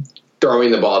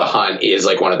throwing the ball to Hunt is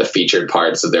like one of the featured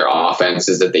parts of their offense,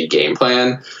 is that they game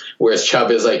plan. Whereas Chubb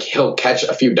is like, he'll catch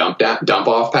a few dump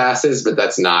off passes, but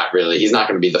that's not really, he's not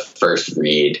going to be the first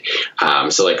read.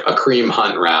 So like a Kareem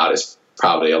Hunt route is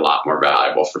probably a lot more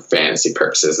valuable for fantasy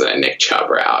purposes than a Nick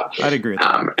Chubb route. I'd agree with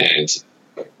that.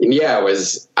 And yeah,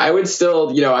 I would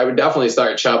definitely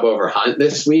start Chubb over Hunt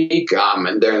this week.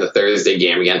 And they're in the Thursday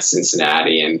game against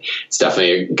Cincinnati, and it's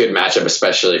definitely a good matchup,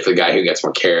 especially for the guy who gets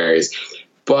more carries.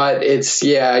 But it's,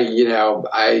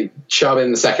 Chubb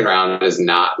in the second round is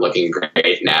not looking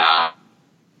great now.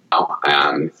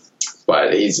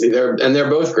 But they're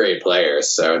both great players,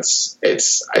 so it's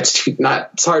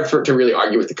hard to really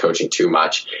argue with the coaching too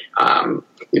much.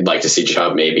 You'd like to see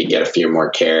Chubb maybe get a few more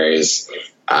carries.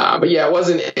 But yeah, it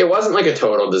wasn't like a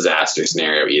total disaster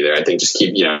scenario either. I think just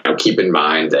keep in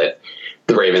mind that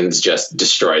the Ravens just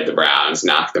destroyed the Browns,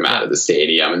 knocked them out of the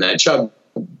stadium, and then Chubb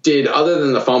did, other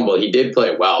than the fumble, he did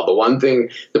play well. The one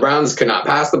thing, the Browns could not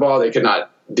pass the ball. They could not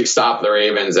stop the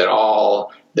Ravens at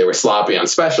all. They were sloppy on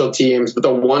special teams. But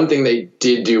the one thing they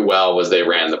did do well was they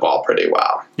ran the ball pretty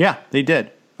well. Yeah, they did.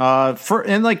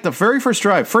 In like the very first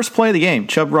drive, first play of the game,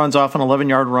 Chubb runs off an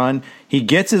 11-yard run. He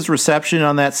gets his reception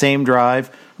on that same drive.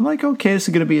 I'm like, okay, this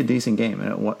is going to be a decent game.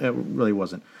 And it really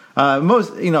wasn't.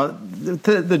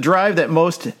 The drive that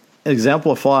most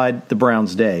exemplified the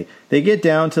Browns' day. They get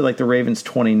down to like the Ravens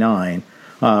 29,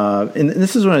 and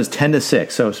this is when it's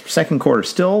 10-6. So second quarter,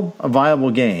 still a viable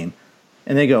game,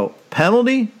 and they go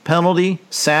penalty,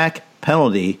 sack,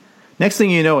 penalty. Next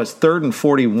thing you know, it's 3rd and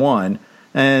 41,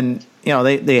 and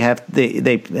they have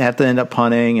to end up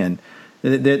punting, and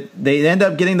they end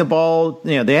up getting the ball.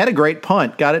 They had a great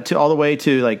punt, got it to all the way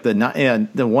to like the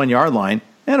 1-yard line,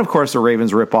 and of course the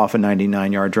Ravens rip off a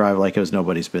 99-yard drive like it was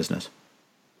nobody's business.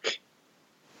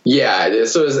 Yeah,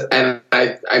 this was, and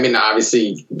I mean,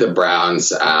 obviously the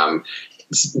Browns,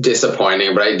 it's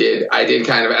disappointing, but I did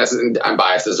kind of, I'm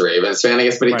biased as a Ravens fan, I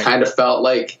guess, but it kind of felt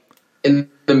like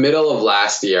in the middle of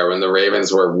last year when the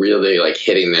Ravens were really like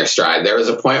hitting their stride, there was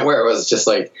a point where it was just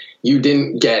like you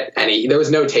didn't get there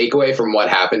was no takeaway from what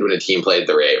happened when a team played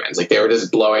the Ravens. Like they were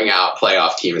just blowing out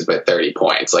playoff teams by 30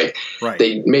 points. Like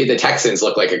They made the Texans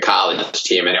look like a college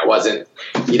team, and it wasn't,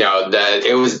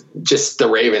 it was just the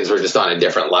Ravens were just on a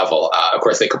different level. Of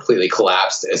course, they completely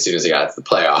collapsed as soon as they got to the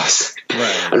playoffs.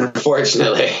 Right.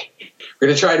 Unfortunately, we're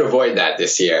going to try to avoid that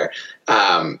this year.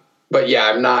 But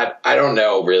yeah, I don't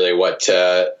know really what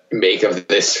to make of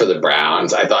this for the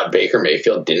Browns. I thought Baker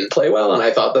Mayfield didn't play well, and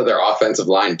I thought that their offensive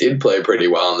line did play pretty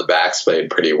well, and the backs played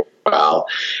pretty well.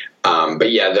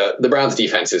 But yeah, the Browns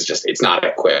defense is it's not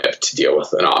equipped to deal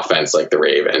with an offense like the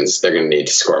Ravens. They're going to need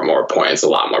to score more points, a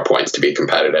lot more points to be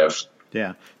competitive.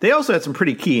 Yeah. They also had some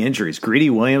pretty key injuries. Greedy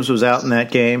Williams was out in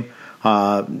that game.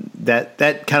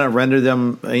 That kind of rendered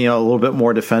them, a little bit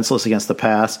more defenseless against the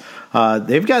pass.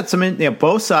 They've got some,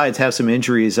 both sides have some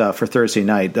injuries for Thursday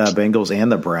night, Bengals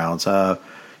and the Browns.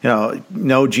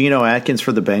 No Geno Atkins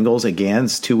for the Bengals again.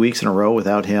 It's 2 weeks in a row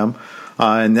without him,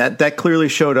 and that clearly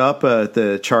showed up at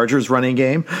the Chargers running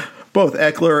game. Both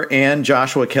Eckler and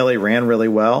Joshua Kelly ran really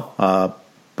well,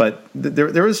 but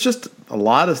there was just a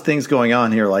lot of things going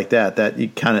on here like that you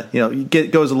kind of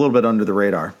goes a little bit under the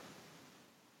radar.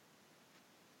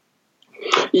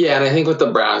 Yeah, and I think with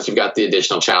the Browns, you've got the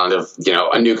additional challenge of,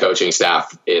 a new coaching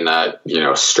staff in a,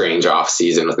 strange off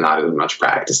season with not as much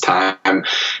practice time.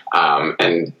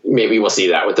 And maybe we'll see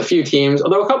that with a few teams,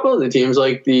 although a couple of the teams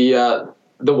like the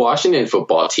Washington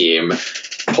football team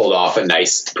pulled off a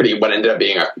nice, what ended up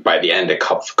being by the end, a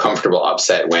comfortable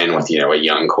upset win with, a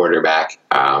young quarterback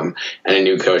and a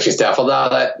new coaching staff. Although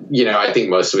that, I think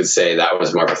most would say that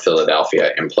was more of a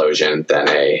Philadelphia implosion than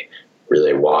a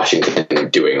really Washington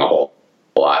doing a whole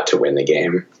lot to win the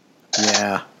game.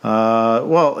 Yeah.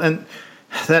 Well, and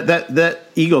that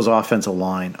Eagles offensive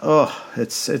line,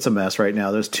 it's a mess right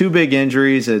now. There's two big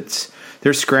injuries.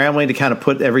 They're scrambling to kind of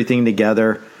put everything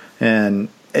together, and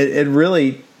it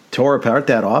really tore apart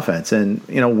that offense. And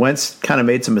Wentz kind of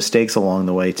made some mistakes along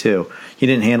the way too. He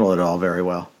didn't handle it all very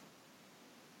well.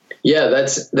 Yeah,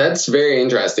 that's very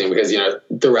interesting because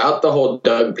throughout the whole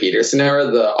Doug Peterson era,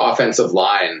 the offensive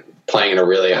line playing at a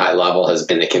really high level has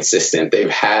been the consistent. They've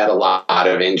had a lot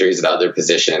of injuries at other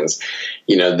positions.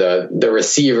 The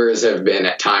receivers have been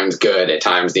at times good, at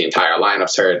times the entire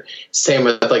lineup's hurt. Same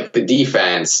with like the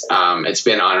defense. It's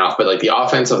been on and off, but like the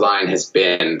offensive line has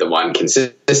been the one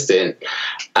consistent.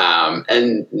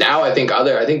 And now I think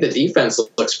the defense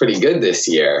looks pretty good this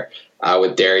year.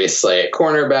 With Darius Slay at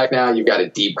cornerback now, you've got a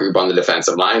deep group on the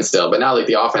defensive line still, but now like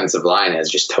the offensive line has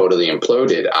just totally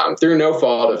imploded through no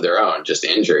fault of their own, just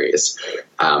injuries.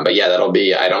 But yeah,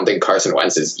 I don't think Carson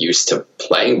Wentz is used to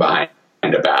playing behind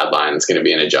a bad line. It's going to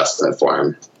be an adjustment for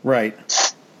him. Right.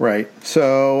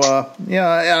 So,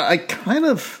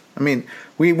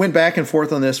 we went back and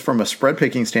forth on this from a spread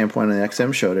picking standpoint on the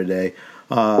XM show today,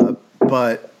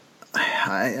 but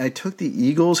I took the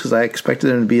Eagles because I expected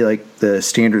them to be like the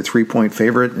standard 3-point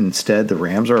favorite. Instead, the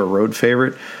Rams are a road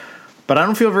favorite. But I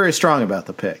don't feel very strong about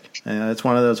the pick. It's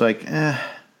one of those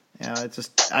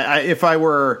if I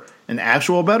were an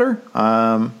actual bettor,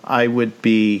 I would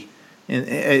be.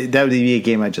 That would be a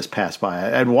game I'd just pass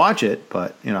by. I'd watch it,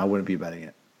 but I wouldn't be betting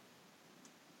it.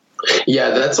 Yeah,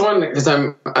 that's one because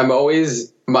I'm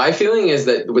always. My feeling is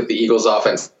that with the Eagles'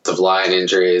 offensive line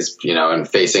injuries, and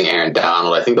facing Aaron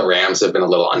Donald, I think the Rams have been a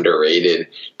little underrated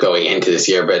going into this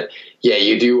year. But yeah,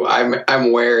 you do.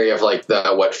 I'm wary of like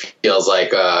what feels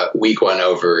like a week one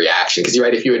overreaction because you're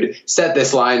right. If you had set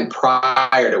this line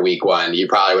prior to week one, you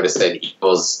probably would have said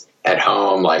Eagles at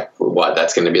home, like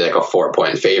that's going to be like a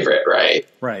 4-point favorite, right?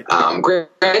 Right.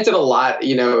 Granted, a lot,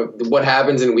 what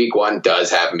happens in week one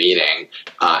does have meaning.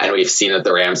 And we've seen that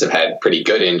the Rams have had pretty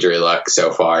good injury luck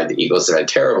so far. The Eagles have had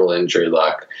terrible injury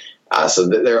luck. So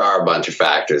there are a bunch of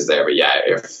factors there. But yeah,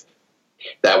 if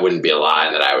that wouldn't be a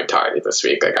line that I would target this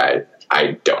week. Like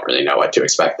I don't really know what to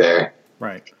expect there.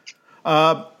 Right.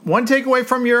 One takeaway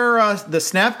from your the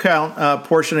snap count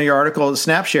portion of your article, the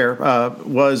snap share,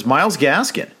 was Myles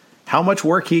Gaskin. How much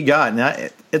work he got. Now,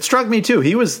 it struck me, too.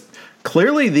 He was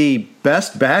clearly the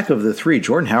best back of the three.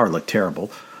 Jordan Howard looked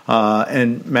terrible.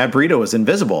 And Matt Breida was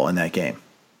invisible in that game.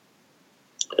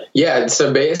 Yeah,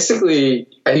 so basically,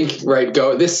 I think,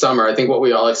 this summer, I think what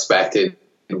we all expected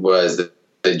was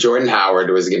that Jordan Howard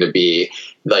was going to be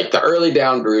like the early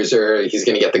down bruiser. He's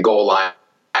going to get the goal line.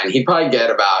 And he'd probably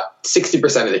get about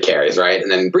 60% of the carries, right?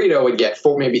 And then Breida would get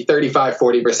maybe 35,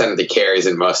 40% of the carries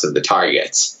and most of the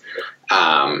targets.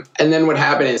 And then what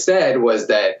happened instead was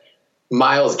that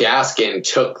Myles Gaskin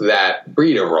took that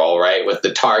Breida role, right, with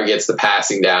the targets, the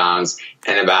passing downs,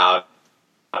 and about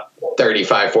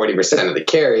 35-40% of the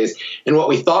carries. And what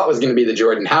we thought was going to be the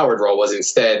Jordan Howard role was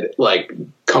instead like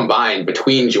combined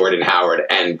between Jordan Howard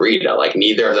and Breida. Like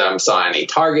neither of them saw any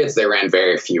targets. They ran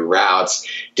very few routes,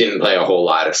 didn't play a whole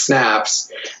lot of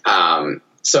snaps.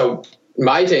 So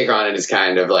my take on it is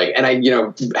kind of like,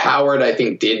 and Howard, I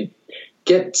think, did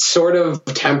get sort of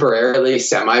temporarily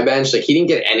semi-benched. Like he didn't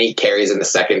get any carries in the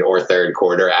second or third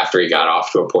quarter after he got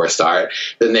off to a poor start.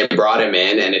 Then they brought him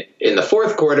in the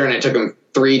fourth quarter, and it took him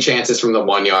 3 chances from the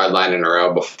 1 yard line in a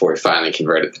row before he finally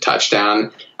converted the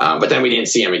touchdown. But then we didn't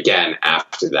see him again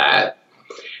after that.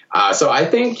 So I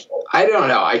don't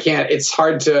know. It's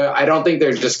hard to, I don't think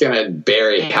they're just going to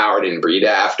bury Howard and Breida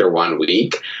after 1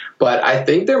 week, but I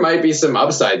think there might be some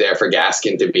upside there for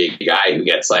Gaskin to be a guy who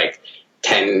gets like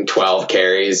 10, 12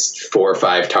 carries, 4 or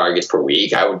 5 targets per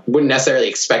week. I wouldn't necessarily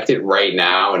expect it right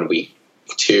now in week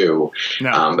 2.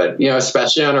 No. But,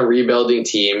 especially on a rebuilding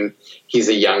team, he's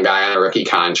a young guy on a rookie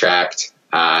contract,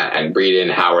 and Breida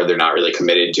and Howard, they're not really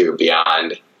committed to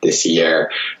beyond this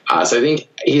year. So I think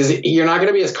you're not going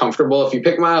to be as comfortable. If you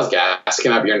pick Myles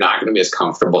Gaskin up, you're not going to be as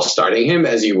comfortable starting him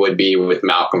as you would be with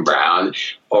Malcolm Brown,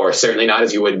 or certainly not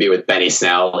as you would be with Benny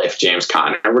Snell if James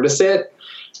Conner were to sit.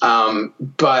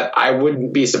 But I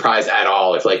wouldn't be surprised at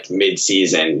all if like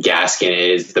mid-season Gaskin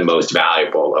is the most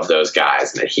valuable of those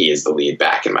guys and that he is the lead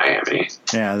back in Miami.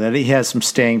 Yeah, that he has some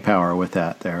staying power with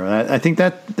that there. I think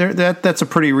that's a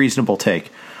pretty reasonable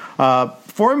take.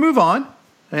 Before we move on,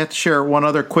 I have to share one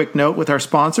other quick note with our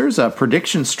sponsors,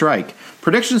 Prediction Strike.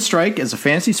 Prediction Strike is a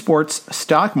fantasy sports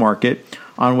stock market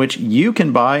on which you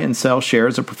can buy and sell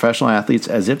shares of professional athletes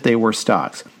as if they were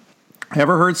stocks.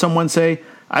 Ever heard someone say,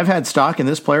 I've had stock in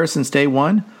this player since day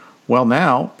one? Well,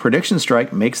 now, Prediction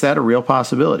Strike makes that a real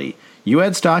possibility. You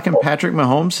had stock in Patrick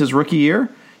Mahomes his rookie year?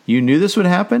 You knew this would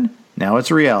happen? Now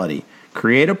it's a reality.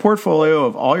 Create a portfolio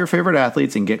of all your favorite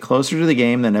athletes and get closer to the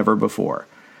game than ever before.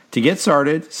 To get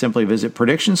started, simply visit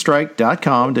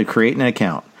PredictionStrike.com to create an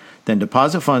account. Then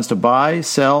deposit funds to buy,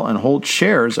 sell, and hold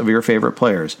shares of your favorite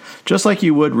players, just like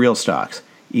you would real stocks.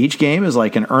 Each game is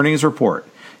like an earnings report.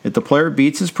 If the player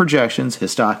beats his projections,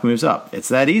 his stock moves up. It's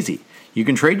that easy. You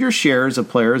can trade your shares of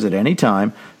players at any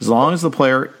time, as long as the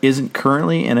player isn't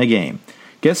currently in a game.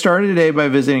 Get started today by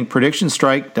visiting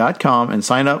PredictionStrike.com and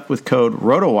sign up with code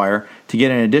ROTOWIRE to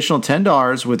get an additional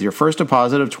 $10 with your first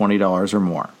deposit of $20 or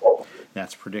more.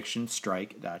 That's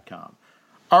PredictionStrike.com.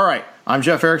 All right, I'm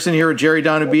Jeff Erickson here with Jerry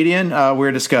Donabedian.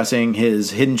 We're discussing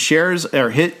his hidden shares,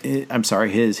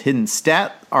 his hidden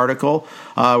stat article.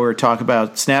 We're talking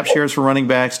about snap shares for running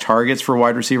backs, targets for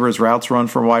wide receivers, routes run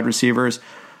for wide receivers.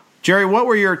 Jerry, what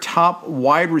were your top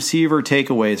wide receiver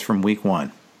takeaways from week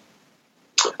 1?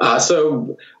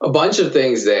 So a bunch of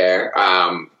things there.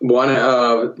 One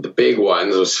of the big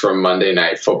ones was from Monday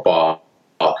Night Football.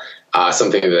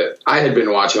 Something that I had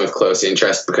been watching with close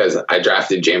interest because I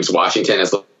drafted James Washington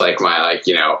as like my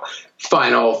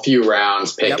final few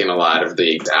rounds pick in a lot of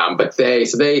leagues. But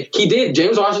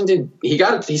James Washington,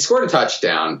 he scored a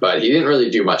touchdown, but he didn't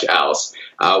really do much else,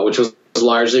 which was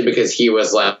largely because he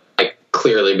was like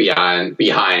clearly behind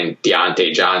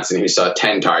Deontay Johnson, who saw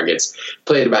 10 targets,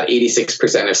 played about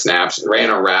 86% of snaps, ran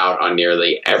a route on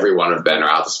nearly every one of Ben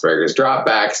Roethlisberger's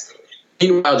dropbacks.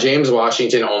 Meanwhile, James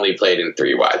Washington only played in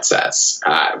 3 wide sets.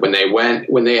 When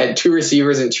they had 2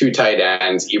 receivers and 2 tight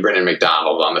ends, Ebron and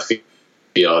McDonald on the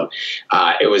field,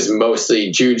 it was mostly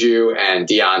Juju and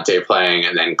Deontay playing,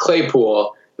 and then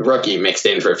Claypool, the rookie, mixed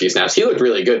in for a few snaps. He looked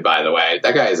really good, by the way.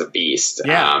 That guy is a beast.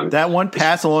 Yeah, that one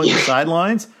pass along the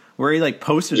sidelines where he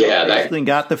posted up and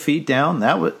got the feet down,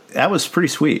 that was pretty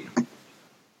sweet.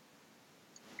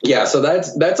 Yeah, so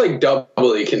that's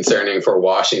doubly concerning for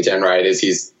Washington, right?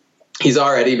 He's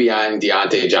already behind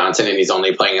Deontay Johnson, and he's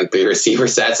only playing in 3 receiver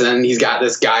sets. And then he's got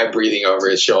this guy breathing over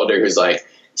his shoulder who's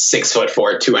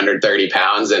 6'4", 230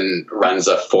 pounds, and runs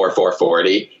a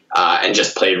 4.40, and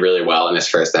just played really well in his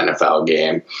first NFL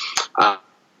game.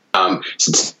 So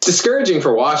it's discouraging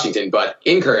for Washington, but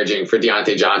encouraging for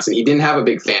Deontay Johnson. He didn't have a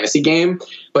big fantasy game,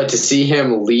 but to see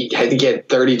him had to get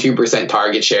 32%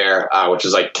 target share, which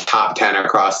was top 10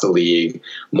 across the league,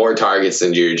 more targets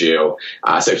than Juju.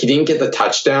 So he didn't get the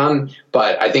touchdown,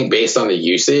 but I think based on the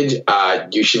usage,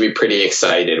 you should be pretty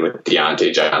excited with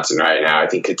Deontay Johnson right now. I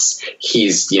think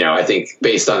I think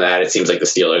based on that, it seems like the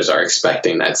Steelers are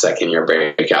expecting that second-year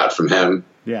breakout from him.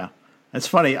 Yeah. That's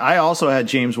funny. I also had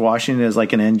James Washington as an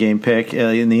endgame pick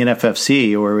in the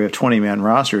NFFC, where we have 20-man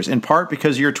rosters, in part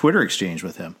because of your Twitter exchange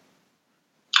with him.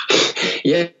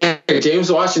 Yeah, James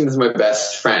Washington is my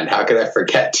best friend. How could I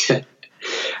forget?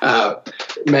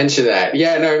 mention that.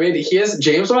 Yeah, no, I mean,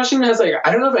 James Washington has like,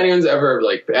 I don't know if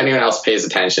anyone else pays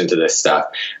attention to this stuff.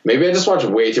 Maybe I just watch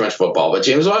way too much football, but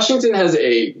James Washington has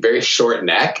a very short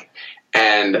neck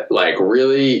and like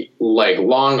really like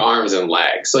long arms and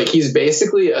legs. Like he's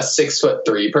basically a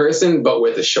 6'3" person, but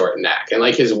with a short neck. And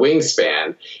like his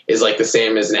wingspan is like the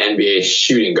same as an NBA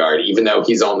shooting guard, even though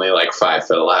he's only like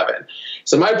 5'11".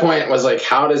 So my point was like,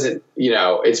 how does it,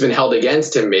 it's been held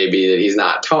against him maybe that he's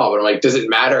not tall, but I'm like, does it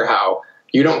matter how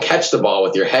you don't catch the ball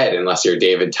with your head unless you're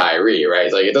David Tyree,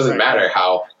 right? Like it doesn't matter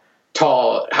how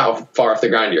tall, how far off the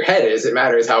ground your head is. It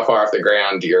matters how far off the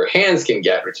ground your hands can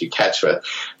get, which you catch with.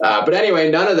 But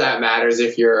anyway, none of that matters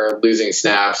if you're losing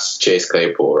snaps, Chase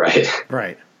Claypool, right?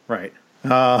 Right.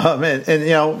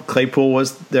 And Claypool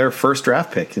was their first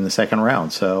draft pick in the second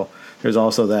round, so there's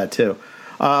also that too.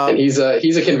 And he's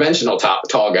a conventional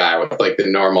tall guy with like the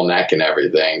normal neck and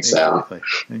everything. So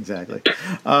exactly.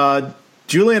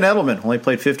 Julian Edelman only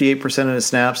played 58% of his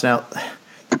snaps. Now,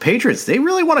 the Patriots, they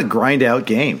really want to grind out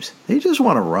games. They just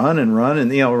want to run, and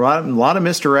a lot of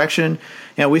misdirection.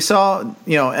 And we saw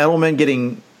Edelman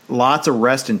getting lots of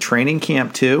rest in training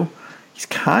camp too. He's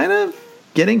kind of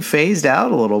getting phased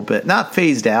out a little bit. Not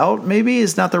phased out, maybe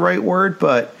is not the right word,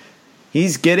 but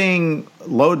he's getting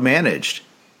load managed.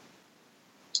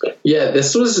 Yeah,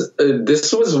 this was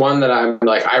one that I'm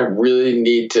like, I really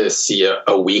need to see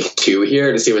a week 2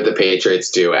 here to see what the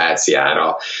Patriots do at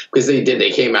Seattle, because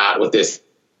they came out with this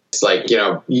like,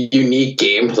 unique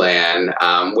game plan,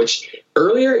 which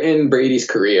earlier in Brady's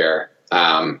career,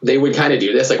 they would kind of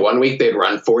do this. Like one week they'd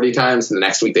run 40 times and the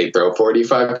next week they'd throw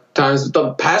 45 times. But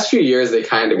the past few years, they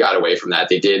kind of got away from that.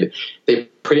 They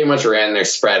pretty much ran their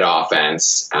spread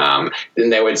offense. Then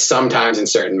they would sometimes in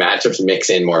certain matchups mix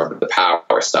in more of the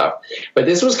power stuff. But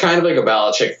this was kind of like a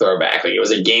Belichick throwback. Like it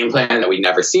was a game plan that we'd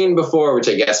never seen before, which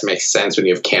I guess makes sense when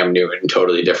you have Cam Newton,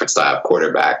 totally different style of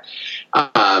quarterback.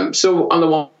 So on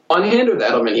the one hand, with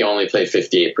Edelman, he only played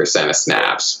 58% of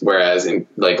snaps, whereas in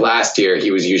like last year, he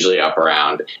was usually up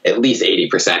around at least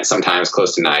 80%, sometimes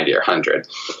close to 90 or 100.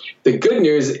 The good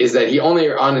news is that he only,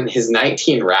 on his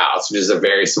 19 routes, which is a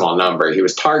very small number, he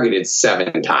was targeted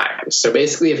 7 times. So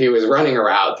basically, if he was running a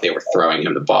route, they were throwing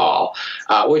him the ball,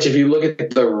 which if you look at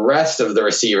the rest of the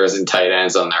receivers and tight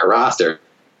ends on their roster,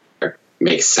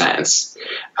 makes sense.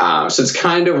 So it's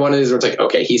kind of one of these where it's like,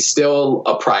 okay, he's still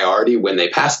a priority when they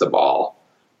pass the ball,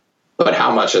 but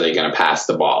how much are they going to pass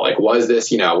the ball? Like, was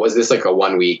this like a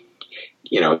 1 week,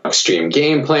 extreme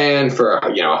game plan for,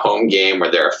 a home game where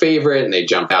they're a favorite and they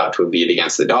jump out to a lead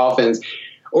against the Dolphins?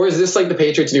 Or is this like the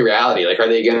Patriots' new reality? Like, are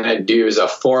they going to do as a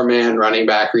 4-man running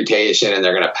back rotation and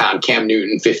they're going to pound Cam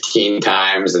Newton 15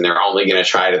 times and they're only going to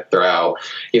try to throw,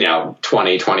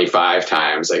 20, 25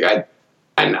 times? Like,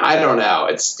 I don't know.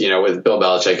 It's, with Bill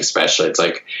Belichick especially, it's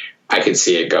like, I could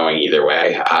see it going either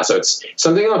way. So it's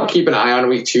something I'll keep an eye on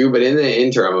week 2. But in the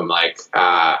interim, I'm like,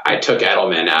 I took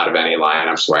Edelman out of any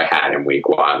lineups where I had him week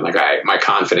 1. Like my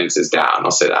confidence is down.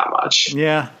 I'll say that much.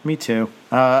 Yeah, me too.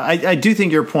 I do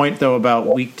think your point though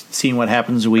about seeing what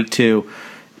happens week 2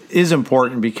 is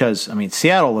important because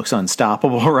Seattle looks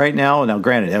unstoppable right now. Now,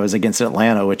 granted, that was against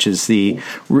Atlanta, which is they're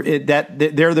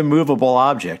the movable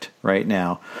object right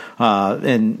now,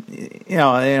 and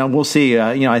we'll see.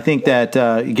 I think that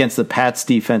against the Pats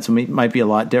defense might be a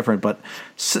lot different, but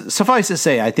suffice to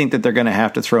say, I think that they're going to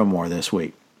have to throw more this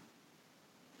week.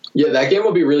 Yeah, that game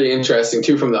will be really interesting,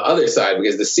 too, from the other side,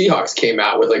 because the Seahawks came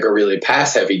out with, like, a really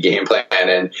pass-heavy game plan.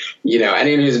 And,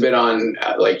 anyone who's been on,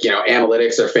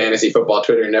 analytics or fantasy football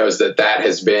Twitter knows that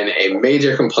has been a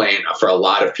major complaint for a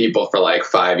lot of people for,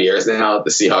 5 years now. The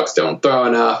Seahawks don't throw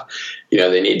enough.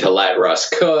 They need to let Russ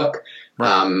cook.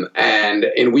 And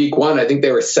in week 1, I think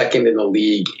they were second in the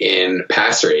league in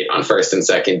pass rate on first and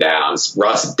second downs.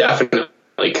 Russ definitely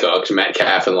cooked.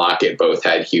 Metcalf and Lockett both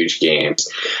had huge games.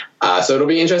 So it'll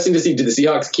be interesting to see, do the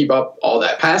Seahawks keep up all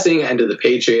that passing, and do the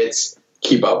Patriots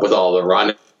keep up with all the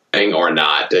running or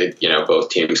not? Both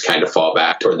teams kind of fall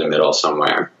back toward the middle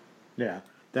somewhere. Yeah,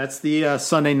 that's the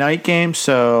Sunday night game,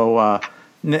 so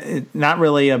not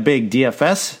really a big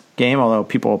DFS game, although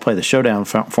people will play the showdown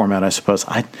format, I suppose.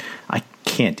 I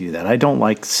can't do that. I don't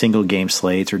like single game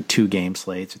slates or 2 game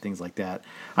slates or things like that.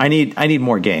 I need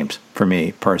more games for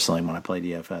me personally when I play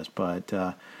DFS,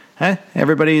 but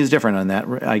everybody is different on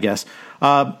that, I guess.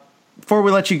 Before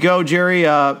we let you go, Jerry,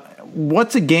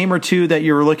 what's a game or two that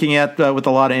you're looking at with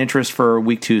a lot of interest for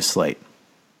week 2 slate?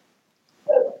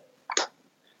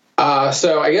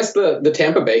 So I guess the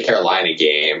Tampa Bay Carolina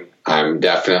game, I'm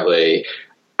definitely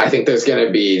I think there's going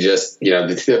to be just,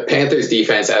 the Panthers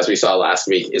defense, as we saw last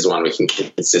week, is one we can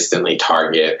consistently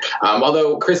target.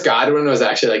 Although Chris Godwin was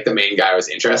actually like the main guy I was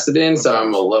interested in. So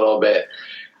I'm a little bit,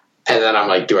 and then I'm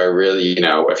like, do I really,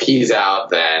 if he's out,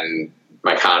 then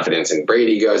my confidence in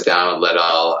Brady goes down a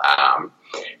little.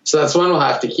 So that's one we'll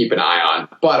have to keep an eye on.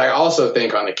 But I also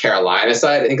think on the Carolina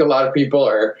side, I think a lot of people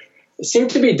seem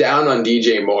to be down on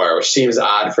DJ Moore, which seems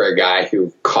odd for a guy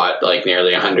who caught like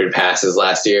nearly 100 passes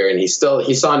last year. And he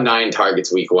saw 9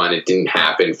 targets week 1. It didn't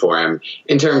happen for him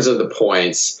in terms of the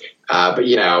points. But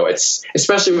it's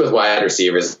especially with wide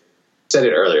receivers. I said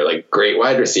it earlier, like great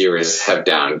wide receivers have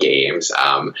down games.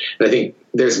 And I think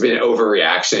there's been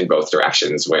overreaction in both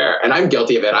directions and I'm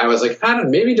guilty of it. I was like,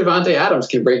 maybe Devontae Adams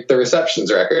can break the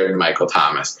receptions record Michael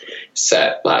Thomas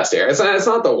set last year. It's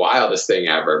not the wildest thing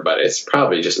ever, but it's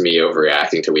probably just me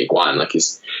overreacting to week 1. Like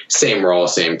he's same role,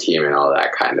 same team and all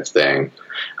that kind of thing.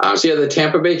 So the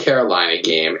Tampa Bay Carolina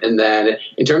game. And then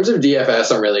in terms of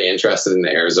DFS, I'm really interested in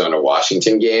the Arizona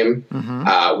Washington game.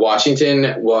 Mm-hmm.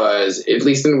 Washington was, at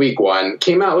least in week 1,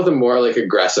 came out with a more like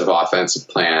aggressive offensive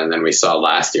plan than we saw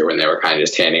last year when they were kind of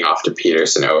just handing off to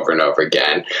Peterson over and over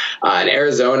again. In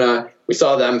Arizona, we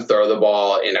saw them throw the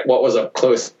ball in what was a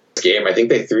close game. I think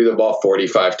they threw the ball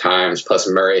 45 times, plus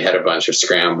Murray had a bunch of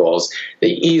scrambles. They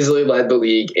easily led the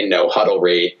league in no huddle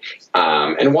rate.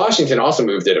 And Washington also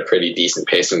moved at a pretty decent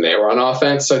pace when they were on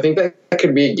offense. So I think that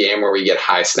could be a game where we get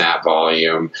high snap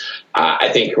volume. I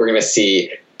think we're going to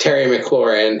see Terry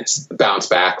McLaurin bounce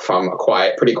back from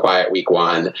a pretty quiet week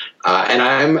 1. And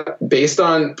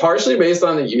I'm partially based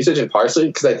on the usage and partially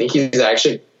because I think he's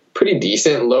actually pretty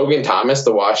decent. Logan Thomas,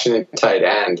 the Washington tight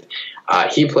end,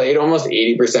 he played almost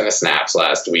 80% of snaps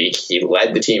last week. He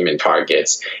led the team in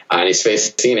targets, and he's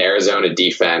facing an Arizona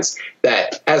defense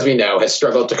that, as we know, has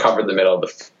struggled to cover the middle of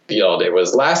the field.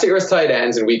 Last year it was tight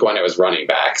ends, and week 1 it was running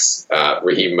backs.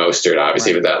 Raheem Mostert,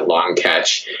 obviously, with that long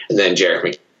catch, and then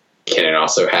Jerick McKinnon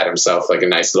also had himself like a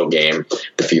nice little game,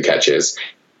 a few catches.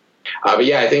 But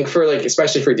I think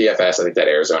especially for DFS, I think that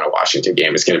Arizona-Washington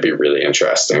game is going to be really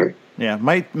interesting. Yeah,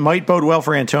 might bode well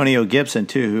for Antonio Gibson,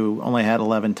 too, who only had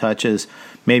 11 touches.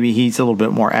 Maybe he's a little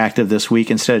bit more active this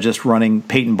week instead of just running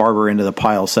Peyton Barber into the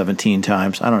pile 17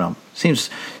 times. I don't know. Seems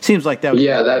like that would be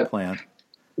the plan.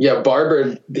 Yeah,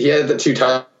 Barber, he had the 2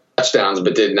 touchdowns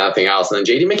but did nothing else. And then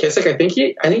J.D. McKissick, I think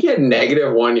he had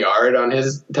negative -1 yard on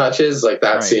his touches. Like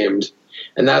that seemed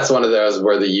 – and that's one of those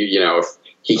where if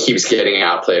he keeps getting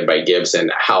outplayed by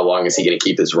Gibson, how long is he going to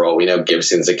keep his role? We know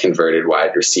Gibson's a converted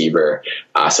wide receiver,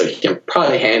 so he can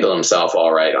probably handle himself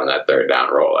all right on that 3rd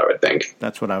down role, I would think.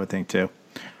 That's what I would think too.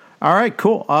 All right,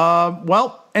 cool.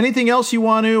 Well, anything else you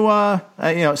want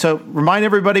to, so remind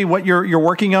everybody what you're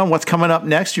working on, what's coming up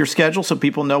next, your schedule, so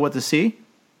people know what to see.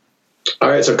 All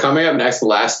right, so coming up next, the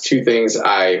last 2 things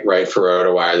I write for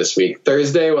RotoWire this week.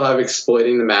 Thursday, we'll have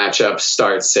Exploiting the Matchup,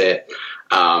 Start Sit.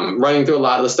 Running through a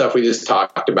lot of the stuff we just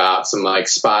talked about, some like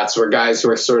spots where guys who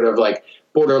are sort of like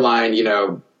borderline,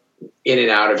 in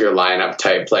and out of your lineup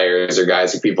type players or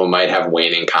guys who people might have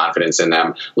waning confidence in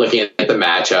them, looking at the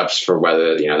matchups for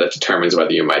whether, that determines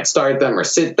whether you might start them or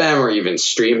sit them or even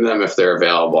stream them if they're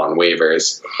available on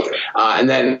waivers. And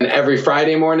then every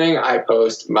Friday morning, I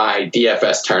post my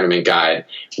DFS tournament guide,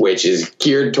 which is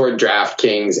geared toward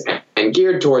DraftKings and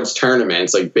geared towards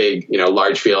tournaments, like big,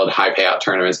 large field, high payout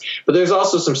tournaments. But there's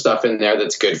also some stuff in there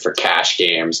that's good for cash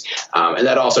games. And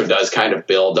that also does kind of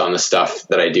build on the stuff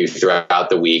that I do throughout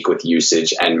the week with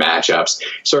usage and matchups,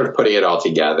 sort of putting it all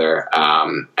together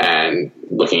and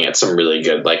looking at some really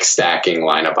good like stacking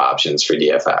lineup options for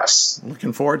DFS.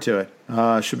 Looking forward to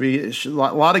it. Should be a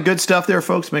lot of good stuff there,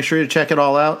 folks. Make sure you check it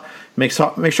all out. Make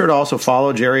sure to also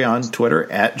follow Jerry on Twitter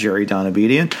at Jerry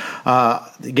Donabedian.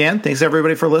 Again, thanks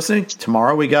everybody for listening.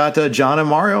 Tomorrow we got John and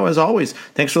Mario as always.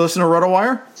 Thanks for listening to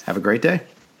RotoWire. Have a great day.